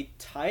don't want to be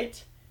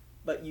tight,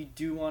 but you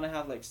do want to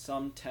have like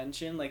some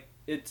tension. Like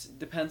it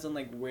depends on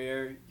like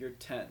where you're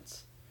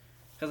tense,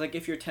 because like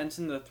if you're tense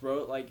in the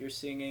throat, like you're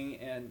singing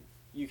and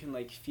you can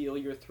like feel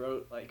your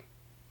throat like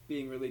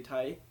being really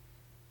tight,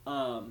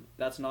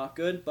 that's not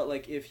good. But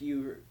like if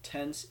you're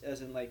tense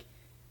as in like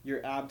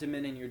your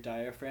abdomen and your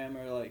diaphragm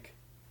are like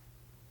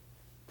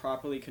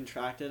properly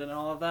contracted and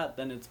all of that,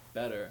 then it's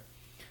better.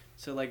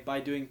 So like by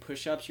doing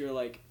push-ups, you're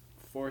like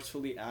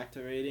forcefully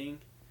activating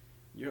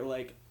your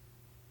like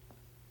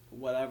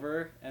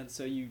whatever, and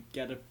so you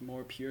get a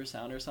more pure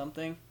sound or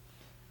something.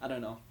 I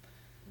don't know.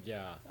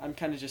 Yeah. I'm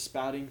kind of just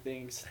spouting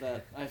things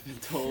that I've been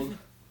told.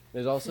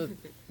 There's also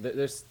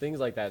there's things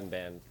like that in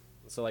band.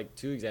 So like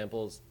two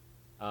examples.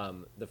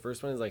 The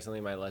first one is like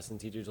something my lesson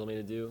teacher told me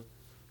to do.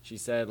 She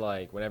said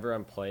like whenever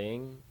I'm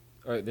playing,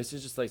 or this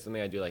is just like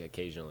something I do like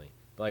occasionally.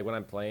 But like when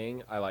I'm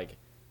playing, I like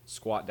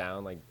squat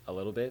down like a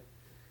little bit,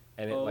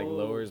 and it like Oh.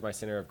 lowers my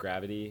center of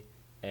gravity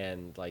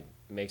and like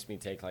makes me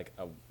take like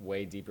a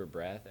way deeper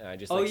breath, and I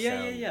just Oh, like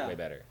yeah, sound yeah. way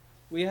better.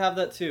 We have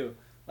that too.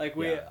 Like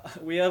we Yeah.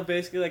 we have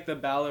basically like the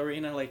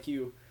ballerina, like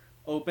you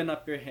open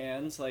up your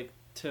hands like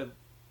to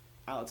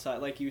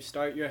outside, like you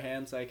start your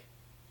hands like,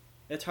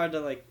 it's hard to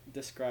like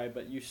describe,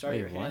 but you start Wait,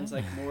 your hands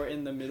what? like more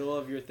in the middle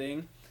of your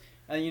thing.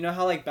 And you know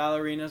how like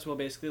ballerinas will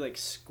basically like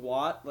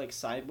squat like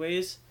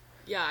sideways?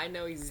 Yeah, I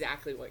know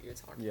exactly what you're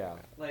talking Yeah.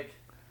 about. Like,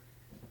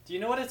 do you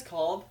know what it's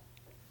called?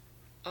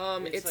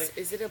 It's like-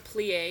 Is it a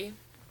plie?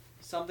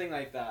 Something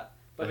like that.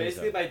 But I think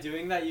basically so. by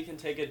doing that you can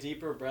take a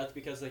deeper breath,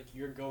 because like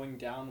you're going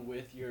down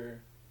with your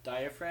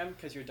diaphragm,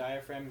 because your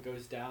diaphragm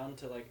goes down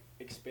to like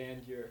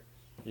expand your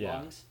Yeah.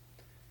 lungs.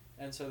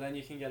 And so then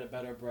you can get a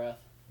better breath.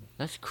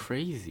 That's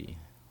crazy.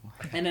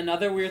 And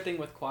another weird thing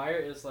with choir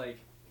is like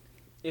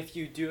if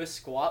you do a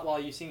squat while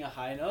you sing a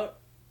high note,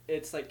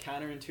 it's like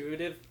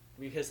counterintuitive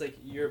because like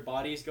your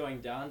body's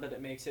going down, but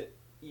it makes it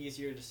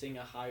easier to sing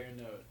a higher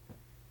note.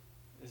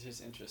 It's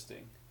just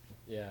interesting.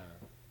 Yeah,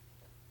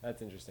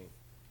 that's interesting.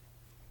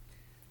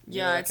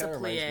 Yeah, that it's a kinda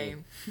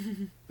reminds plie.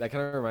 me- That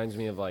kind of reminds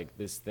me of like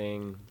this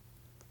thing.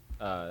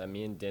 That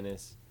me and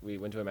Dennis, we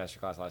went to a master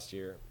class last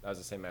year. That was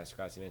the same master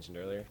class you mentioned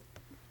earlier.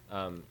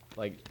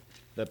 Like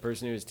the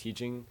person who was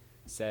teaching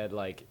said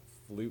like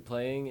flute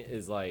playing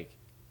is like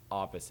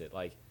opposite.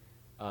 Like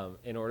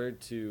in order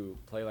to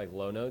play like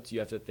low notes, you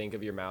have to think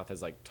of your mouth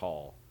as like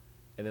tall,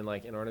 and then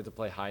like in order to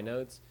play high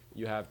notes,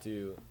 you have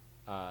to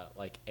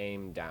like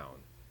aim down,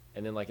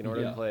 and then like in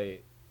order to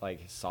play like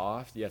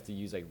soft, you have to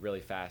use like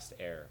really fast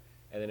air,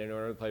 and then in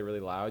order to play really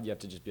loud, you have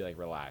to just be like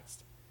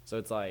relaxed. So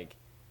it's like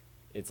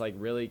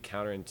really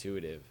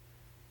counterintuitive.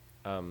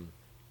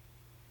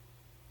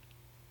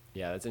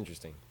 Yeah, that's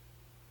interesting.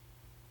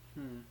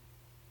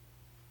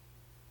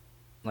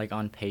 Like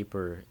on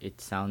paper,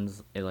 it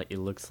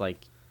looks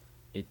like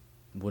it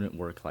wouldn't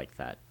work like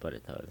that, but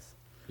it does.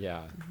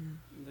 Yeah.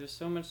 There's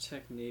so much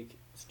technique.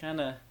 It's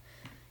kind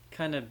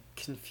of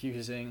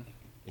confusing,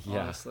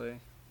 Yeah. honestly.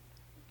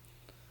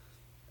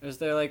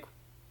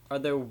 Are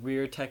there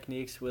weird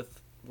techniques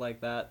with like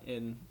that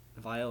in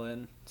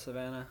violin,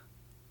 Savannah?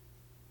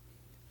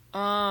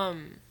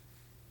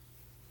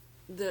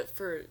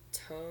 For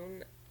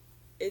tone,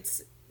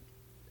 it's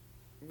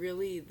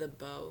really the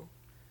bow.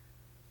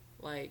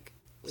 Like,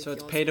 with So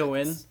it's y'all's pay to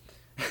win? buttons.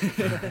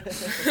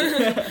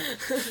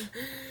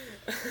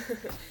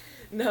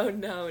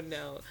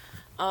 No.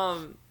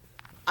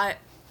 I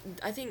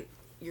think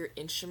your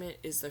instrument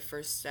is the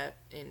first step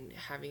in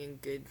having a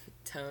good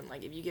tone.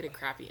 Like, if you get a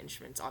crappy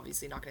instrument, it's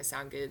obviously not going to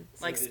sound good.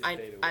 So Like, it's pay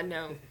to I win.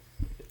 know.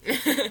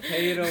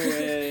 Pay to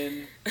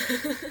win.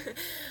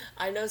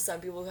 I know some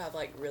people who have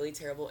like really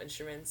terrible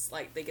instruments.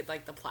 Like they get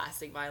like the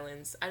plastic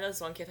violins. I know this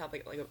one kid had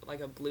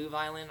like a blue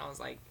violin. I was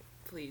like,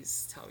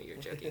 please tell me you're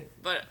joking.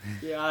 But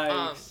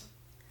Yikes.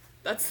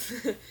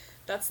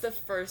 that's the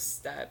first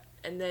step,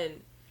 and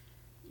then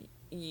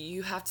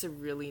you have to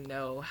really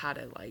know how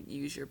to like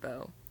use your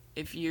bow.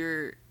 If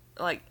you're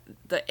like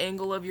the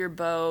angle of your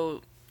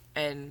bow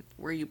and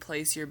where you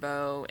place your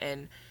bow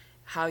and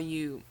how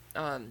you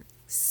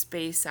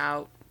space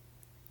out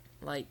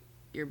like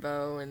your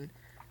bow and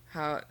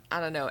how, I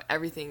don't know,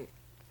 everything.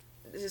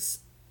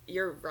 Just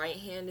your right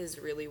hand is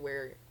really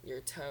where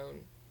your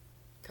tone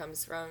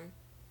comes from,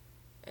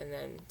 and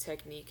then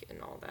technique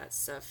and all that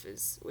stuff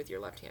is with your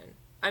left hand.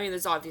 I mean,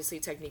 there's obviously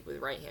technique with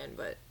right hand,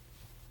 but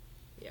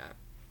yeah.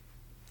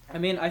 I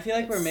mean, I feel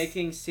like we're It's-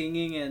 making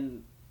singing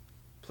and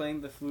playing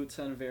the flute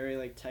sound very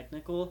like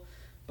technical,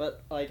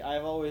 but like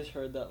I've always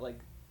heard that like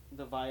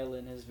the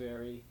violin is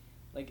very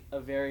like a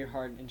very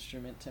hard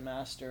instrument to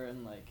master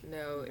and like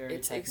No, very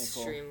it's technical.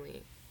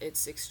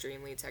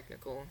 extremely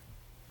technical.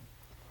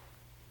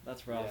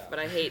 That's rough. Yeah. But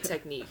I hate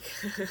technique.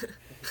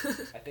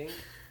 I think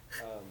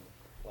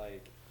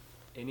like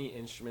any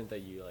instrument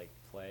that you like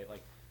play,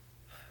 like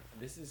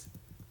this is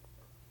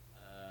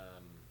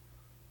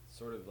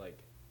sort of like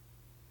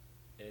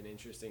an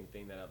interesting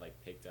thing that I've like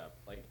picked up.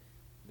 Like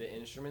the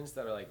instruments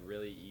that are like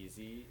really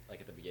easy, like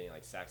at the beginning,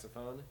 like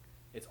saxophone,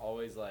 it's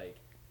always like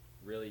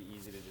really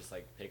easy to just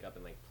like pick up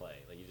and like play.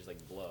 Like you just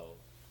like blow.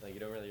 Like you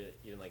don't really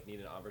even like need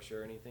an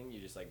embouchure or anything. You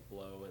just like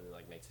blow and it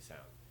like makes a sound.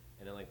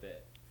 And then like the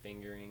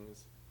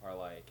fingerings are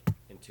like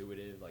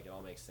intuitive, like it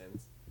all makes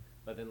sense.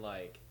 But then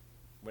like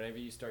whenever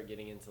you start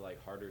getting into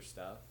like harder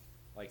stuff,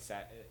 like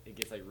it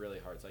gets like really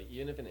hard. So like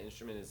even if an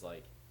instrument is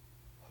like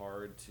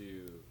hard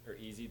to or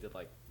easy to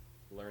like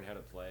learn how to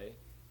play,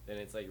 then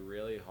it's like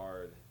really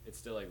hard. It's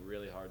still like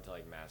really hard to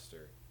like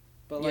master.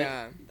 But like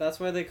Yeah. that's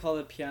why they call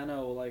the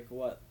piano like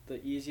what?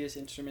 The easiest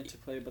instrument to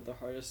play but the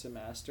hardest to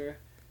master.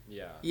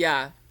 Yeah.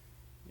 Yeah,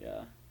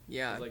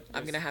 Yeah. Like, I'm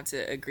there's- gonna have to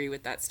agree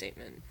with that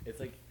statement. It's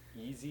like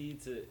easy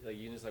to like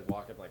you can just like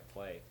walk up and like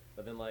play,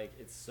 but then like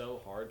it's so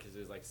hard because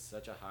there's like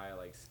such a high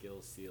like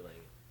skill ceiling.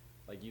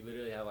 Like you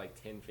literally have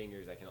like 10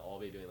 fingers that can all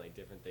be doing like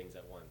different things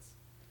at once.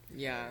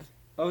 Yeah.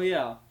 Oh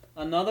yeah.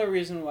 Another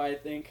reason why I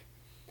think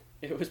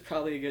it was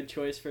probably a good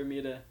choice for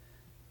me to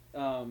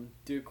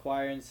do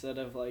choir instead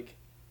of like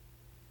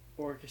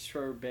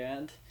orchestra or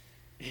band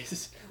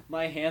is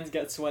my hands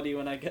get sweaty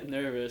when I get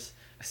nervous.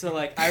 So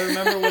like I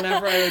remember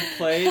whenever I would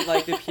play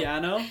like the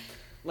piano,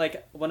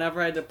 like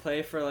whenever I had to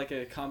play for like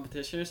a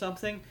competition or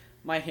something,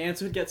 my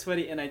hands would get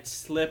sweaty and I'd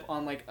slip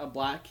on like a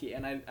black key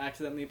and I'd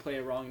accidentally play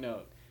a wrong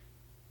note.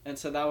 And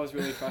so that was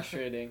really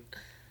frustrating.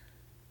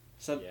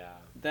 So Yeah.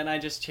 then I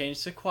just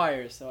changed to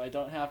choir so I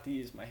don't have to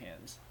use my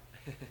hands.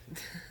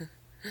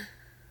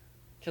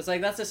 Because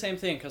like that's the same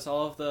thing because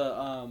all of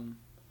the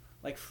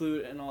like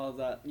flute and all of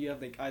that, you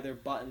have like either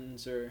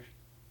buttons or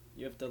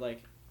you have to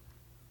like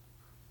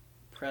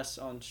press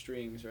on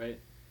strings, right?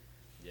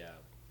 Yeah.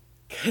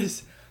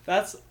 Because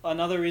that's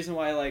another reason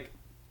why I like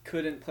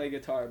couldn't play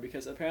guitar,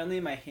 because apparently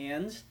my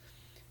hands,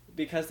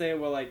 because they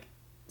were like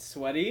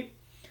sweaty,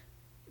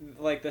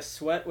 like the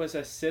sweat was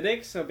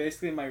acidic, so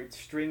basically my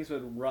strings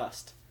would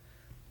rust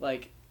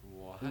like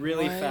What?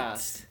 really What?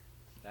 fast.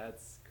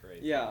 That's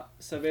crazy. Yeah,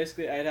 so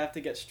basically I'd have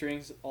to get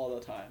strings all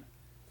the time.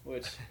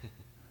 which,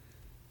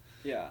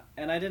 yeah,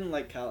 and I didn't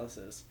like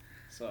calluses,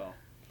 so.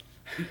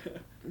 Yeah,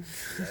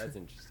 that's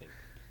interesting.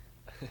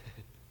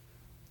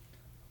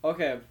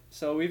 Okay,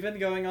 so we've been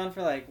going on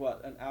for like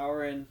what, an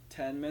hour and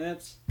 10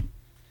 minutes?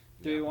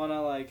 Do we want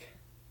to like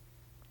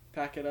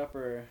pack it up,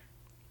 or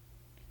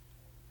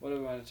what do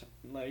we want to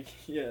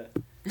yeah.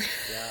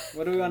 Yeah.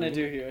 What do we want to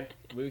do here?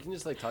 We can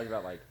just like talk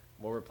about like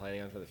what we're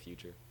planning on for the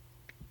future.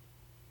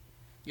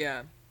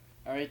 Yeah.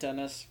 All right,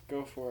 Dennis,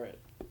 go for it.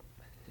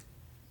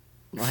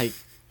 Like,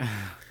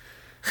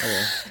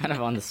 okay, kind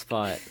of on the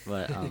spot,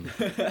 but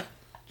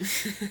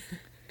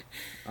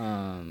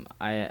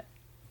I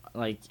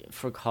like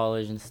for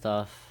college and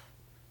stuff.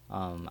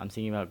 I'm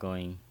thinking about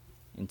going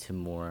into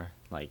more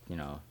like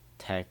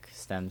tech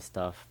STEM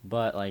stuff,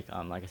 but like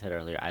I said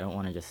earlier, I don't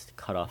want to just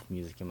cut off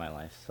music in my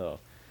life. So,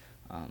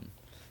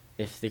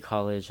 if the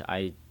college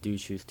I do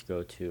choose to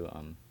go to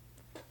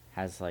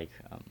has like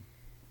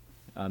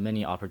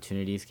many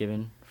opportunities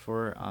given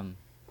for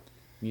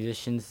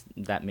musicians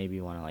that maybe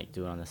want to like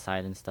do it on the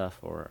side and stuff,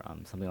 or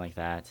something like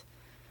that.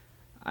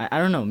 I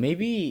don't know,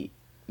 maybe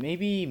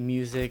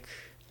music,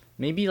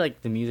 maybe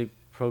like the music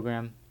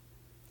program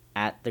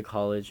at the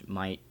college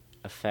might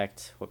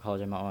affect what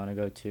college I might want to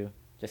go to,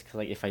 just because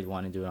like if I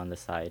want to do it on the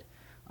side.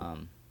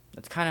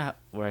 That's kind of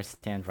where I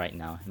stand right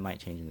now. It might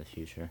change in the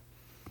future.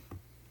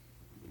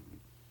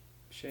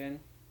 Shane,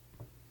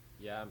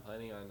 Yeah, I'm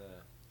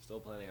still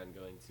planning on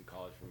going to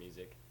college for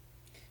music.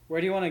 where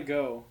do you want to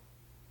go?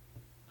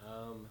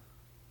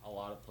 A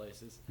lot of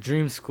places.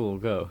 Dream school,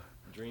 go.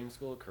 Dream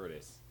school,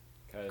 Curtis.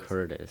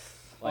 Curtis.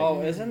 Like,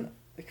 Oh, isn't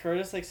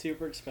Curtis like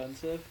super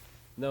expensive?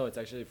 No, it's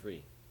actually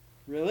free.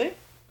 Really?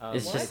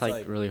 It's What? just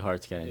like really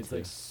hard to get It's into.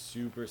 like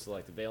super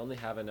selective. They only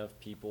have enough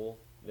people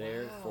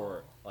there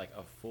for like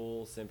a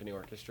full symphony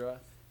orchestra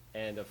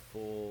and a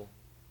full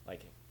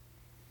like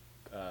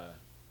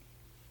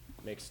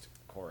mixed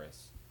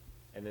chorus.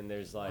 And then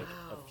there's like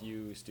a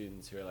few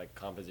students who are like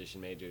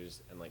composition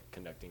majors and like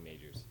conducting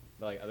majors.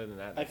 But like other than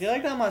that, I feel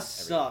like that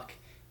must suck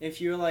if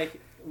you're like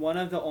one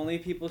of the only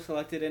people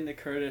selected into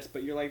Curtis,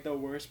 but you're like the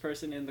worst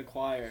person in the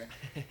choir.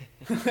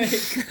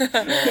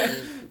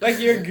 Like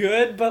you're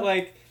good, but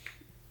like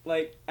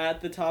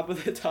at the top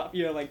of the top,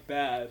 you're like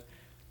bad.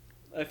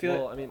 I feel.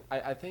 Well, like, I mean,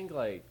 I think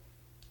like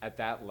at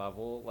that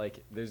level,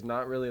 like there's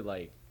not really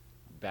like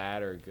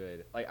bad or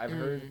good. Like I've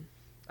heard,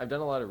 I've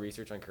done a lot of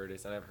research on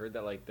Curtis, and I've heard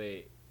that like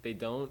they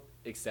don't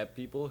accept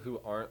people who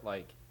aren't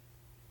like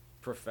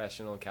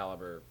professional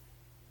caliber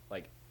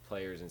like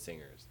players and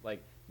singers.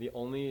 Like the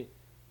only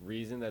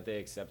reason that they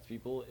accept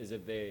people is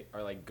if they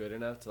are like good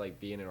enough to like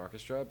be in an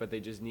orchestra, but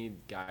they just need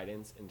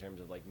guidance in terms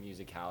of like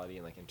musicality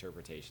and like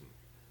interpretation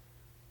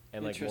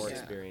and like more Interesting.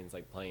 experience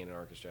like playing in an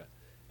orchestra.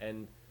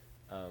 And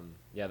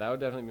yeah, that would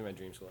definitely be my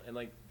dream school. And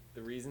like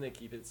the reason they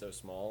keep it so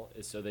small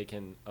is so they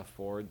can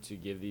afford to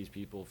give these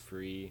people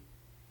free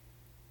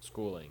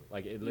schooling.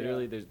 Like it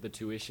literally, there's the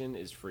tuition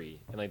is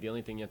free, and like the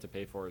only thing you have to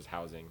pay for is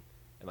housing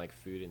and like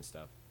food and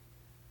stuff.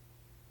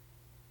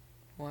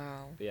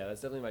 Wow. But yeah,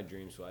 that's definitely my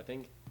dream school. I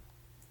think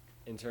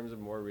in terms of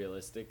more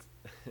realistic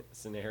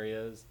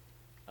scenarios,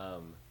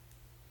 the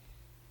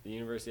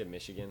University of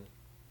Michigan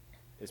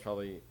is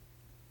probably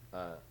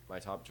my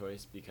top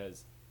choice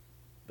because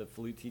the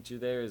flute teacher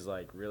there is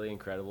like really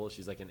incredible.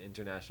 She's like an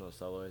international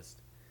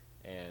soloist,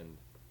 and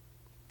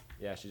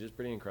yeah, she's just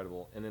pretty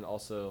incredible. And then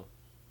also,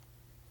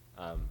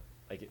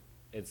 like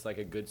it's like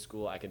a good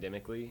school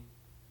academically,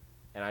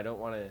 and I don't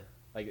want to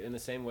like in the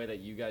same way that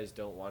you guys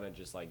don't want to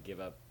just like give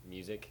up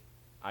music.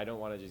 I don't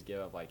want to just give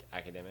up like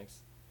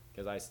academics,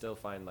 because I still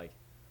find like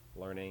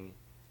learning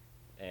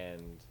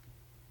and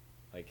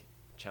like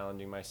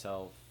challenging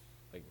myself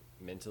like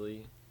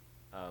mentally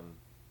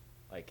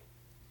like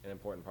an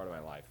important part of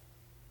my life.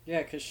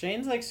 yeah, because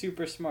Shane's like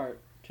super smart.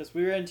 Because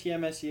we were in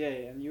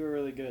TMSEA and you were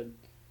really good.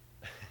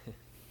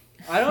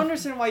 I don't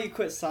understand why you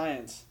quit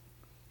science.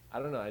 I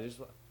don't know.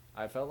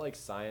 I felt like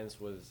science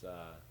was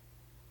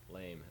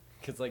lame.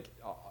 Cause like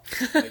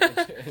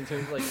in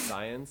terms of like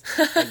science,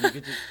 like, you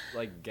could just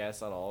like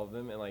guess on all of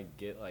them and like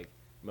get like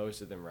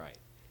most of them right.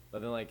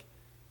 But then like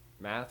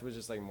math was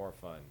just like more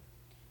fun.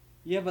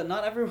 Yeah, but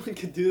not everyone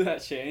could do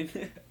that, Shane.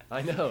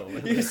 I know.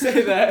 You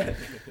say that.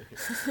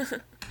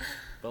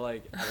 But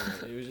like I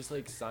don't know. It was just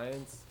like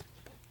science.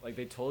 Like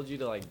they told you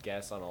to like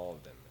guess on all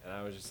of them, and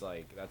I was just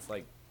like, that's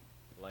like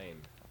lame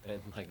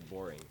and like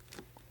boring.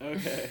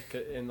 Okay.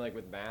 And like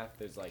with math,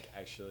 there's like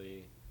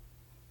actually,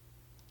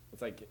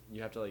 it's like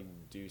you have to like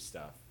do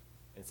stuff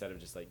instead of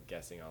just like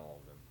guessing on all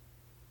of them.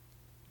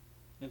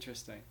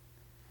 Interesting.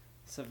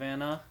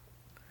 Savannah?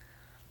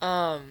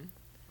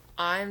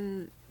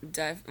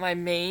 My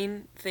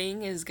main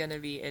thing is gonna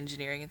be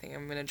engineering. I think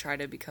I'm gonna try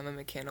to become a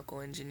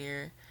mechanical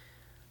engineer.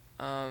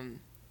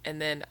 And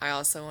then I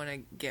also want to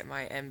get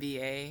my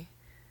MBA,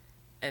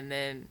 and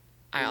then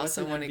I What's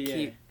also an want to MBA?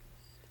 keep.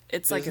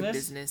 It's like a Business?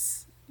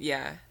 business.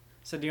 Yeah.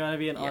 So do you want to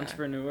be an Yeah.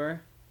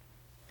 entrepreneur?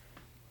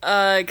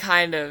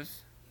 Kind of.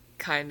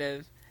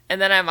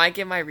 And then I might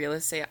get my real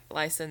estate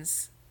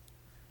license.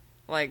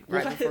 like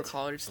right What? before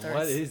college starts.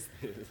 What is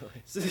this?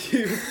 So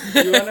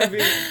you want to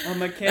be a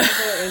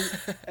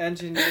mechanical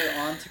engineer,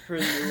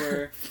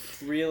 entrepreneur,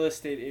 real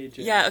estate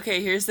agent. Yeah,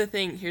 okay, here's the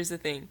thing.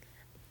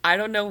 I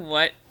don't know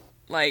what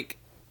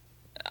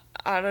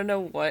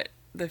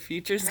the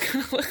future's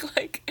gonna look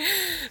like.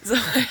 So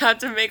I have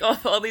to make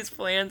all these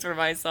plans for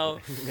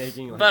myself.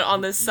 Making, like, But on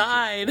the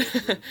side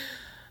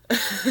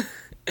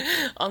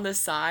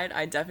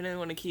I definitely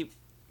want to keep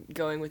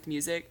going with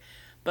music.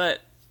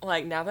 But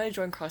like now that I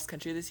joined cross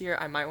country this year,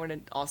 I might want to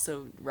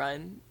also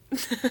run.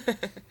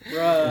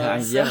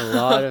 Bruh. You have a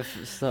lot of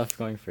stuff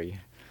going for you.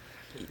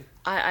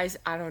 I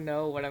don't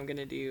know what I'm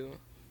gonna do.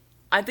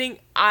 I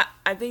think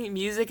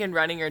music and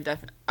running are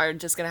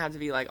just gonna have to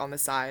be like on the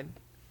side,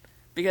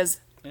 because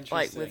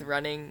like with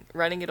running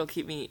it'll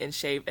keep me in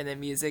shape, and then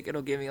music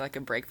it'll give me like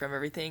a break from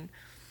everything.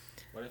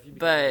 What if you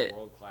become But a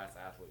world-class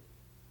athlete?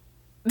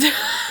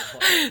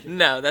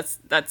 No, that's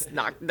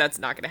not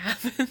gonna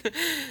happen.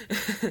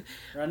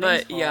 Running's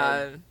But hard.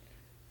 yeah,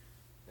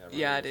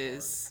 Yeah, it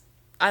is.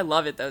 I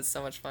love it though. It's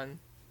so much fun.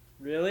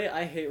 Really,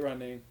 I hate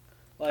running.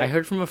 Like, I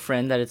heard from a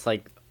friend that it's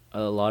like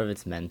a lot of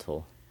it's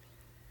mental.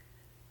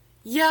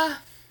 Yeah,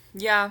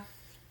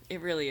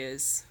 it really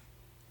is.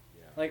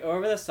 Like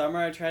over the summer,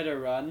 I tried to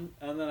run,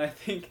 and then I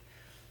think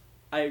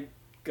I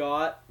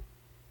got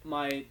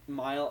my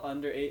mile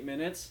under 8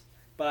 minutes,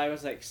 but I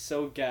was like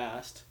so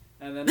gassed,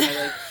 and then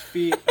my like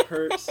feet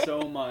hurt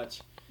so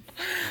much,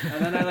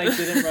 and then I like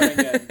didn't run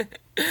again.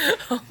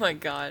 Oh my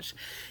gosh.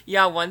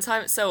 Yeah, one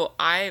time,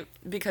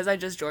 because I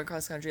just joined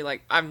cross country,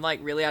 like, I'm, like,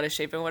 really out of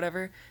shape and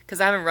whatever,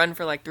 because I haven't run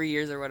for, like, 3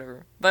 years or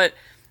whatever. But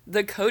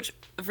the coach,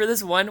 for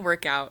this one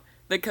workout,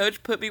 the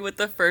coach put me with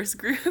the first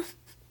group.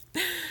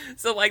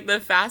 So, like, the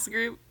fast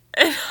group,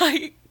 and,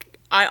 like,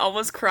 I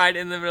almost cried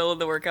in the middle of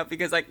the workout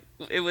because, like,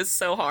 it was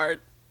so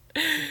hard.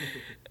 Dude.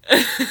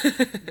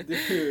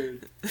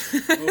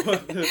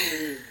 What the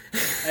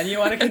fuck? And you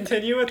want to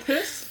continue with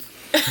this?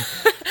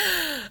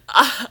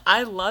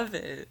 I love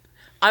it.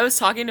 I was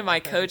talking to my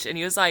coach, and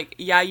he was like,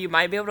 yeah, you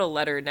might be able to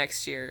letter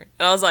next year.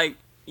 And I was like,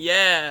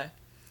 yeah.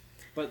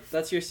 But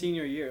that's your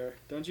senior year.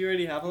 Don't you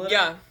already have a letter?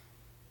 Yeah.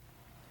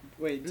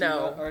 Wait, do No.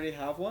 you not already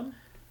have one?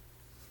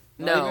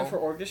 Not No. even for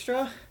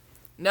orchestra?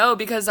 No,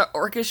 because the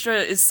orchestra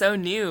is so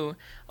new.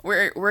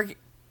 We've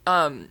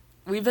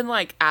been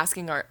like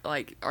asking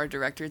our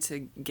director to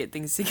get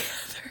things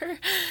together,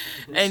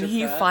 and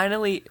he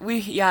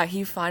Pratt?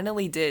 he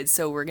finally did.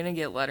 So we're gonna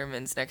get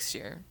Letterman's next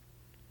year.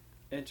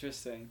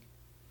 Interesting.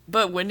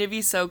 But wouldn't it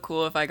be so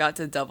cool if I got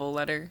to double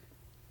letter?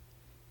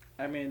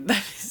 I mean,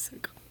 That'd be so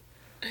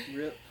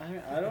cool.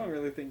 I don't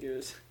really think it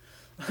was.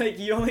 Like,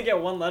 you only get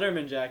one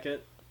Letterman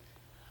jacket.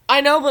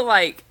 I know, but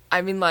like,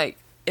 I mean, like,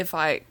 if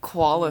I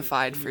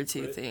qualified Can for you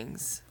two put-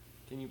 things.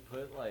 Can you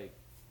put like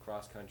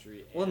cross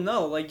country? Well,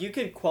 no, like, you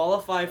could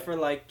qualify for,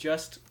 like,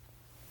 just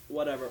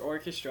whatever,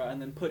 orchestra,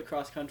 and then put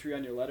cross country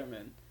on your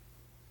Letterman.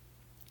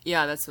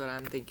 Yeah, that's what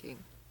I'm thinking.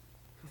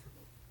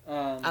 I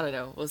Um, don't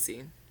know. We'll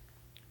see.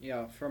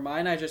 yeah, for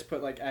mine, I just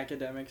put, like,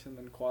 academics and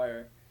then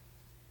choir.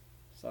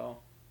 So,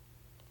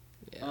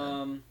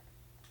 Yeah.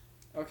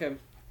 Okay,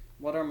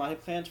 what are my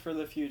plans for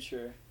the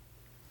future?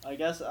 I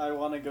guess I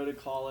want to go to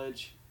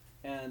college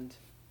and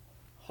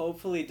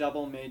hopefully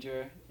double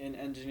major in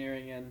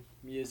engineering and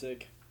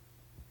music.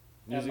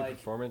 Music like-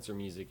 performance or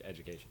music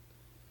education?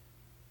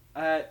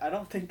 I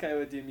don't think I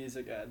would do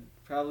music ed.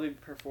 Probably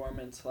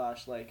performance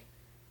 / like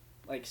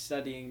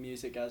studying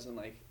music as in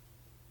like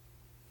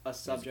a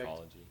subject.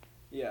 Musicology.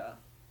 Yeah.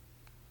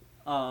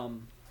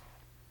 And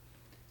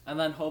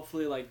then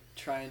hopefully like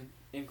try and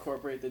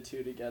incorporate the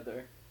two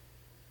together.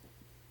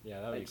 Yeah,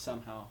 that would be Like cool.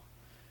 somehow.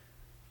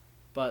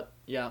 But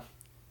yeah,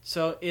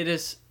 so it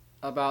is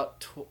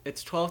about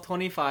it's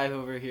 12:25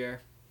 over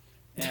here,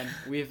 and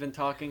we've been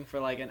talking for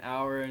like an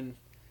hour and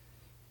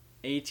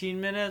 18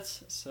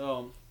 minutes.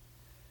 So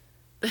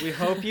we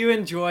hope you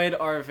enjoyed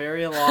our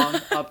very long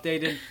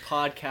updated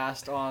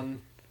podcast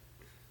on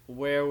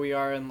where we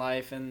are in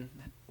life and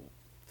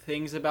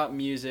things about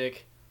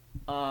music.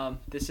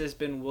 This has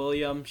been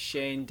William,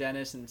 Shane,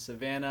 Dennis, and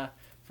Savannah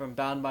from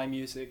Bound by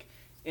Music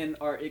in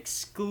our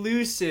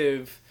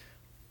exclusive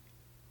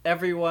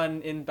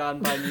Everyone in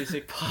Bound by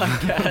Music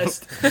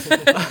podcast.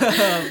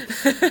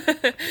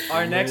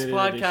 Our next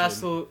Limited podcast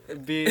edition. will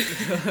be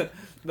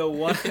the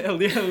one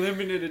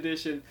limited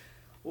edition.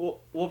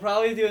 We'll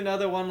probably do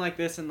another one like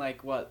this in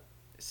like what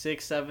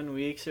 6-7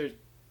 weeks or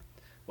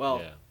well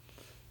Yeah.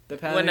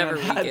 depending Whenever on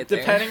we how, get there.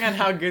 depending on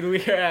how good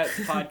we are at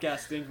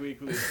podcasting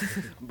weekly.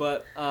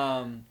 But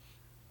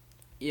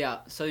yeah,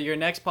 so your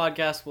next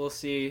podcast we'll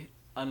see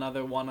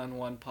another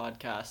one-on-one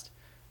podcast.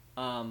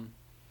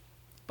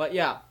 But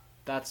yeah,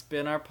 that's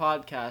been our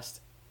podcast.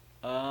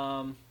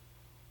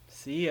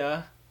 See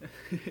ya.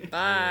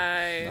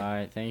 Bye. All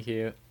right, thank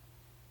you.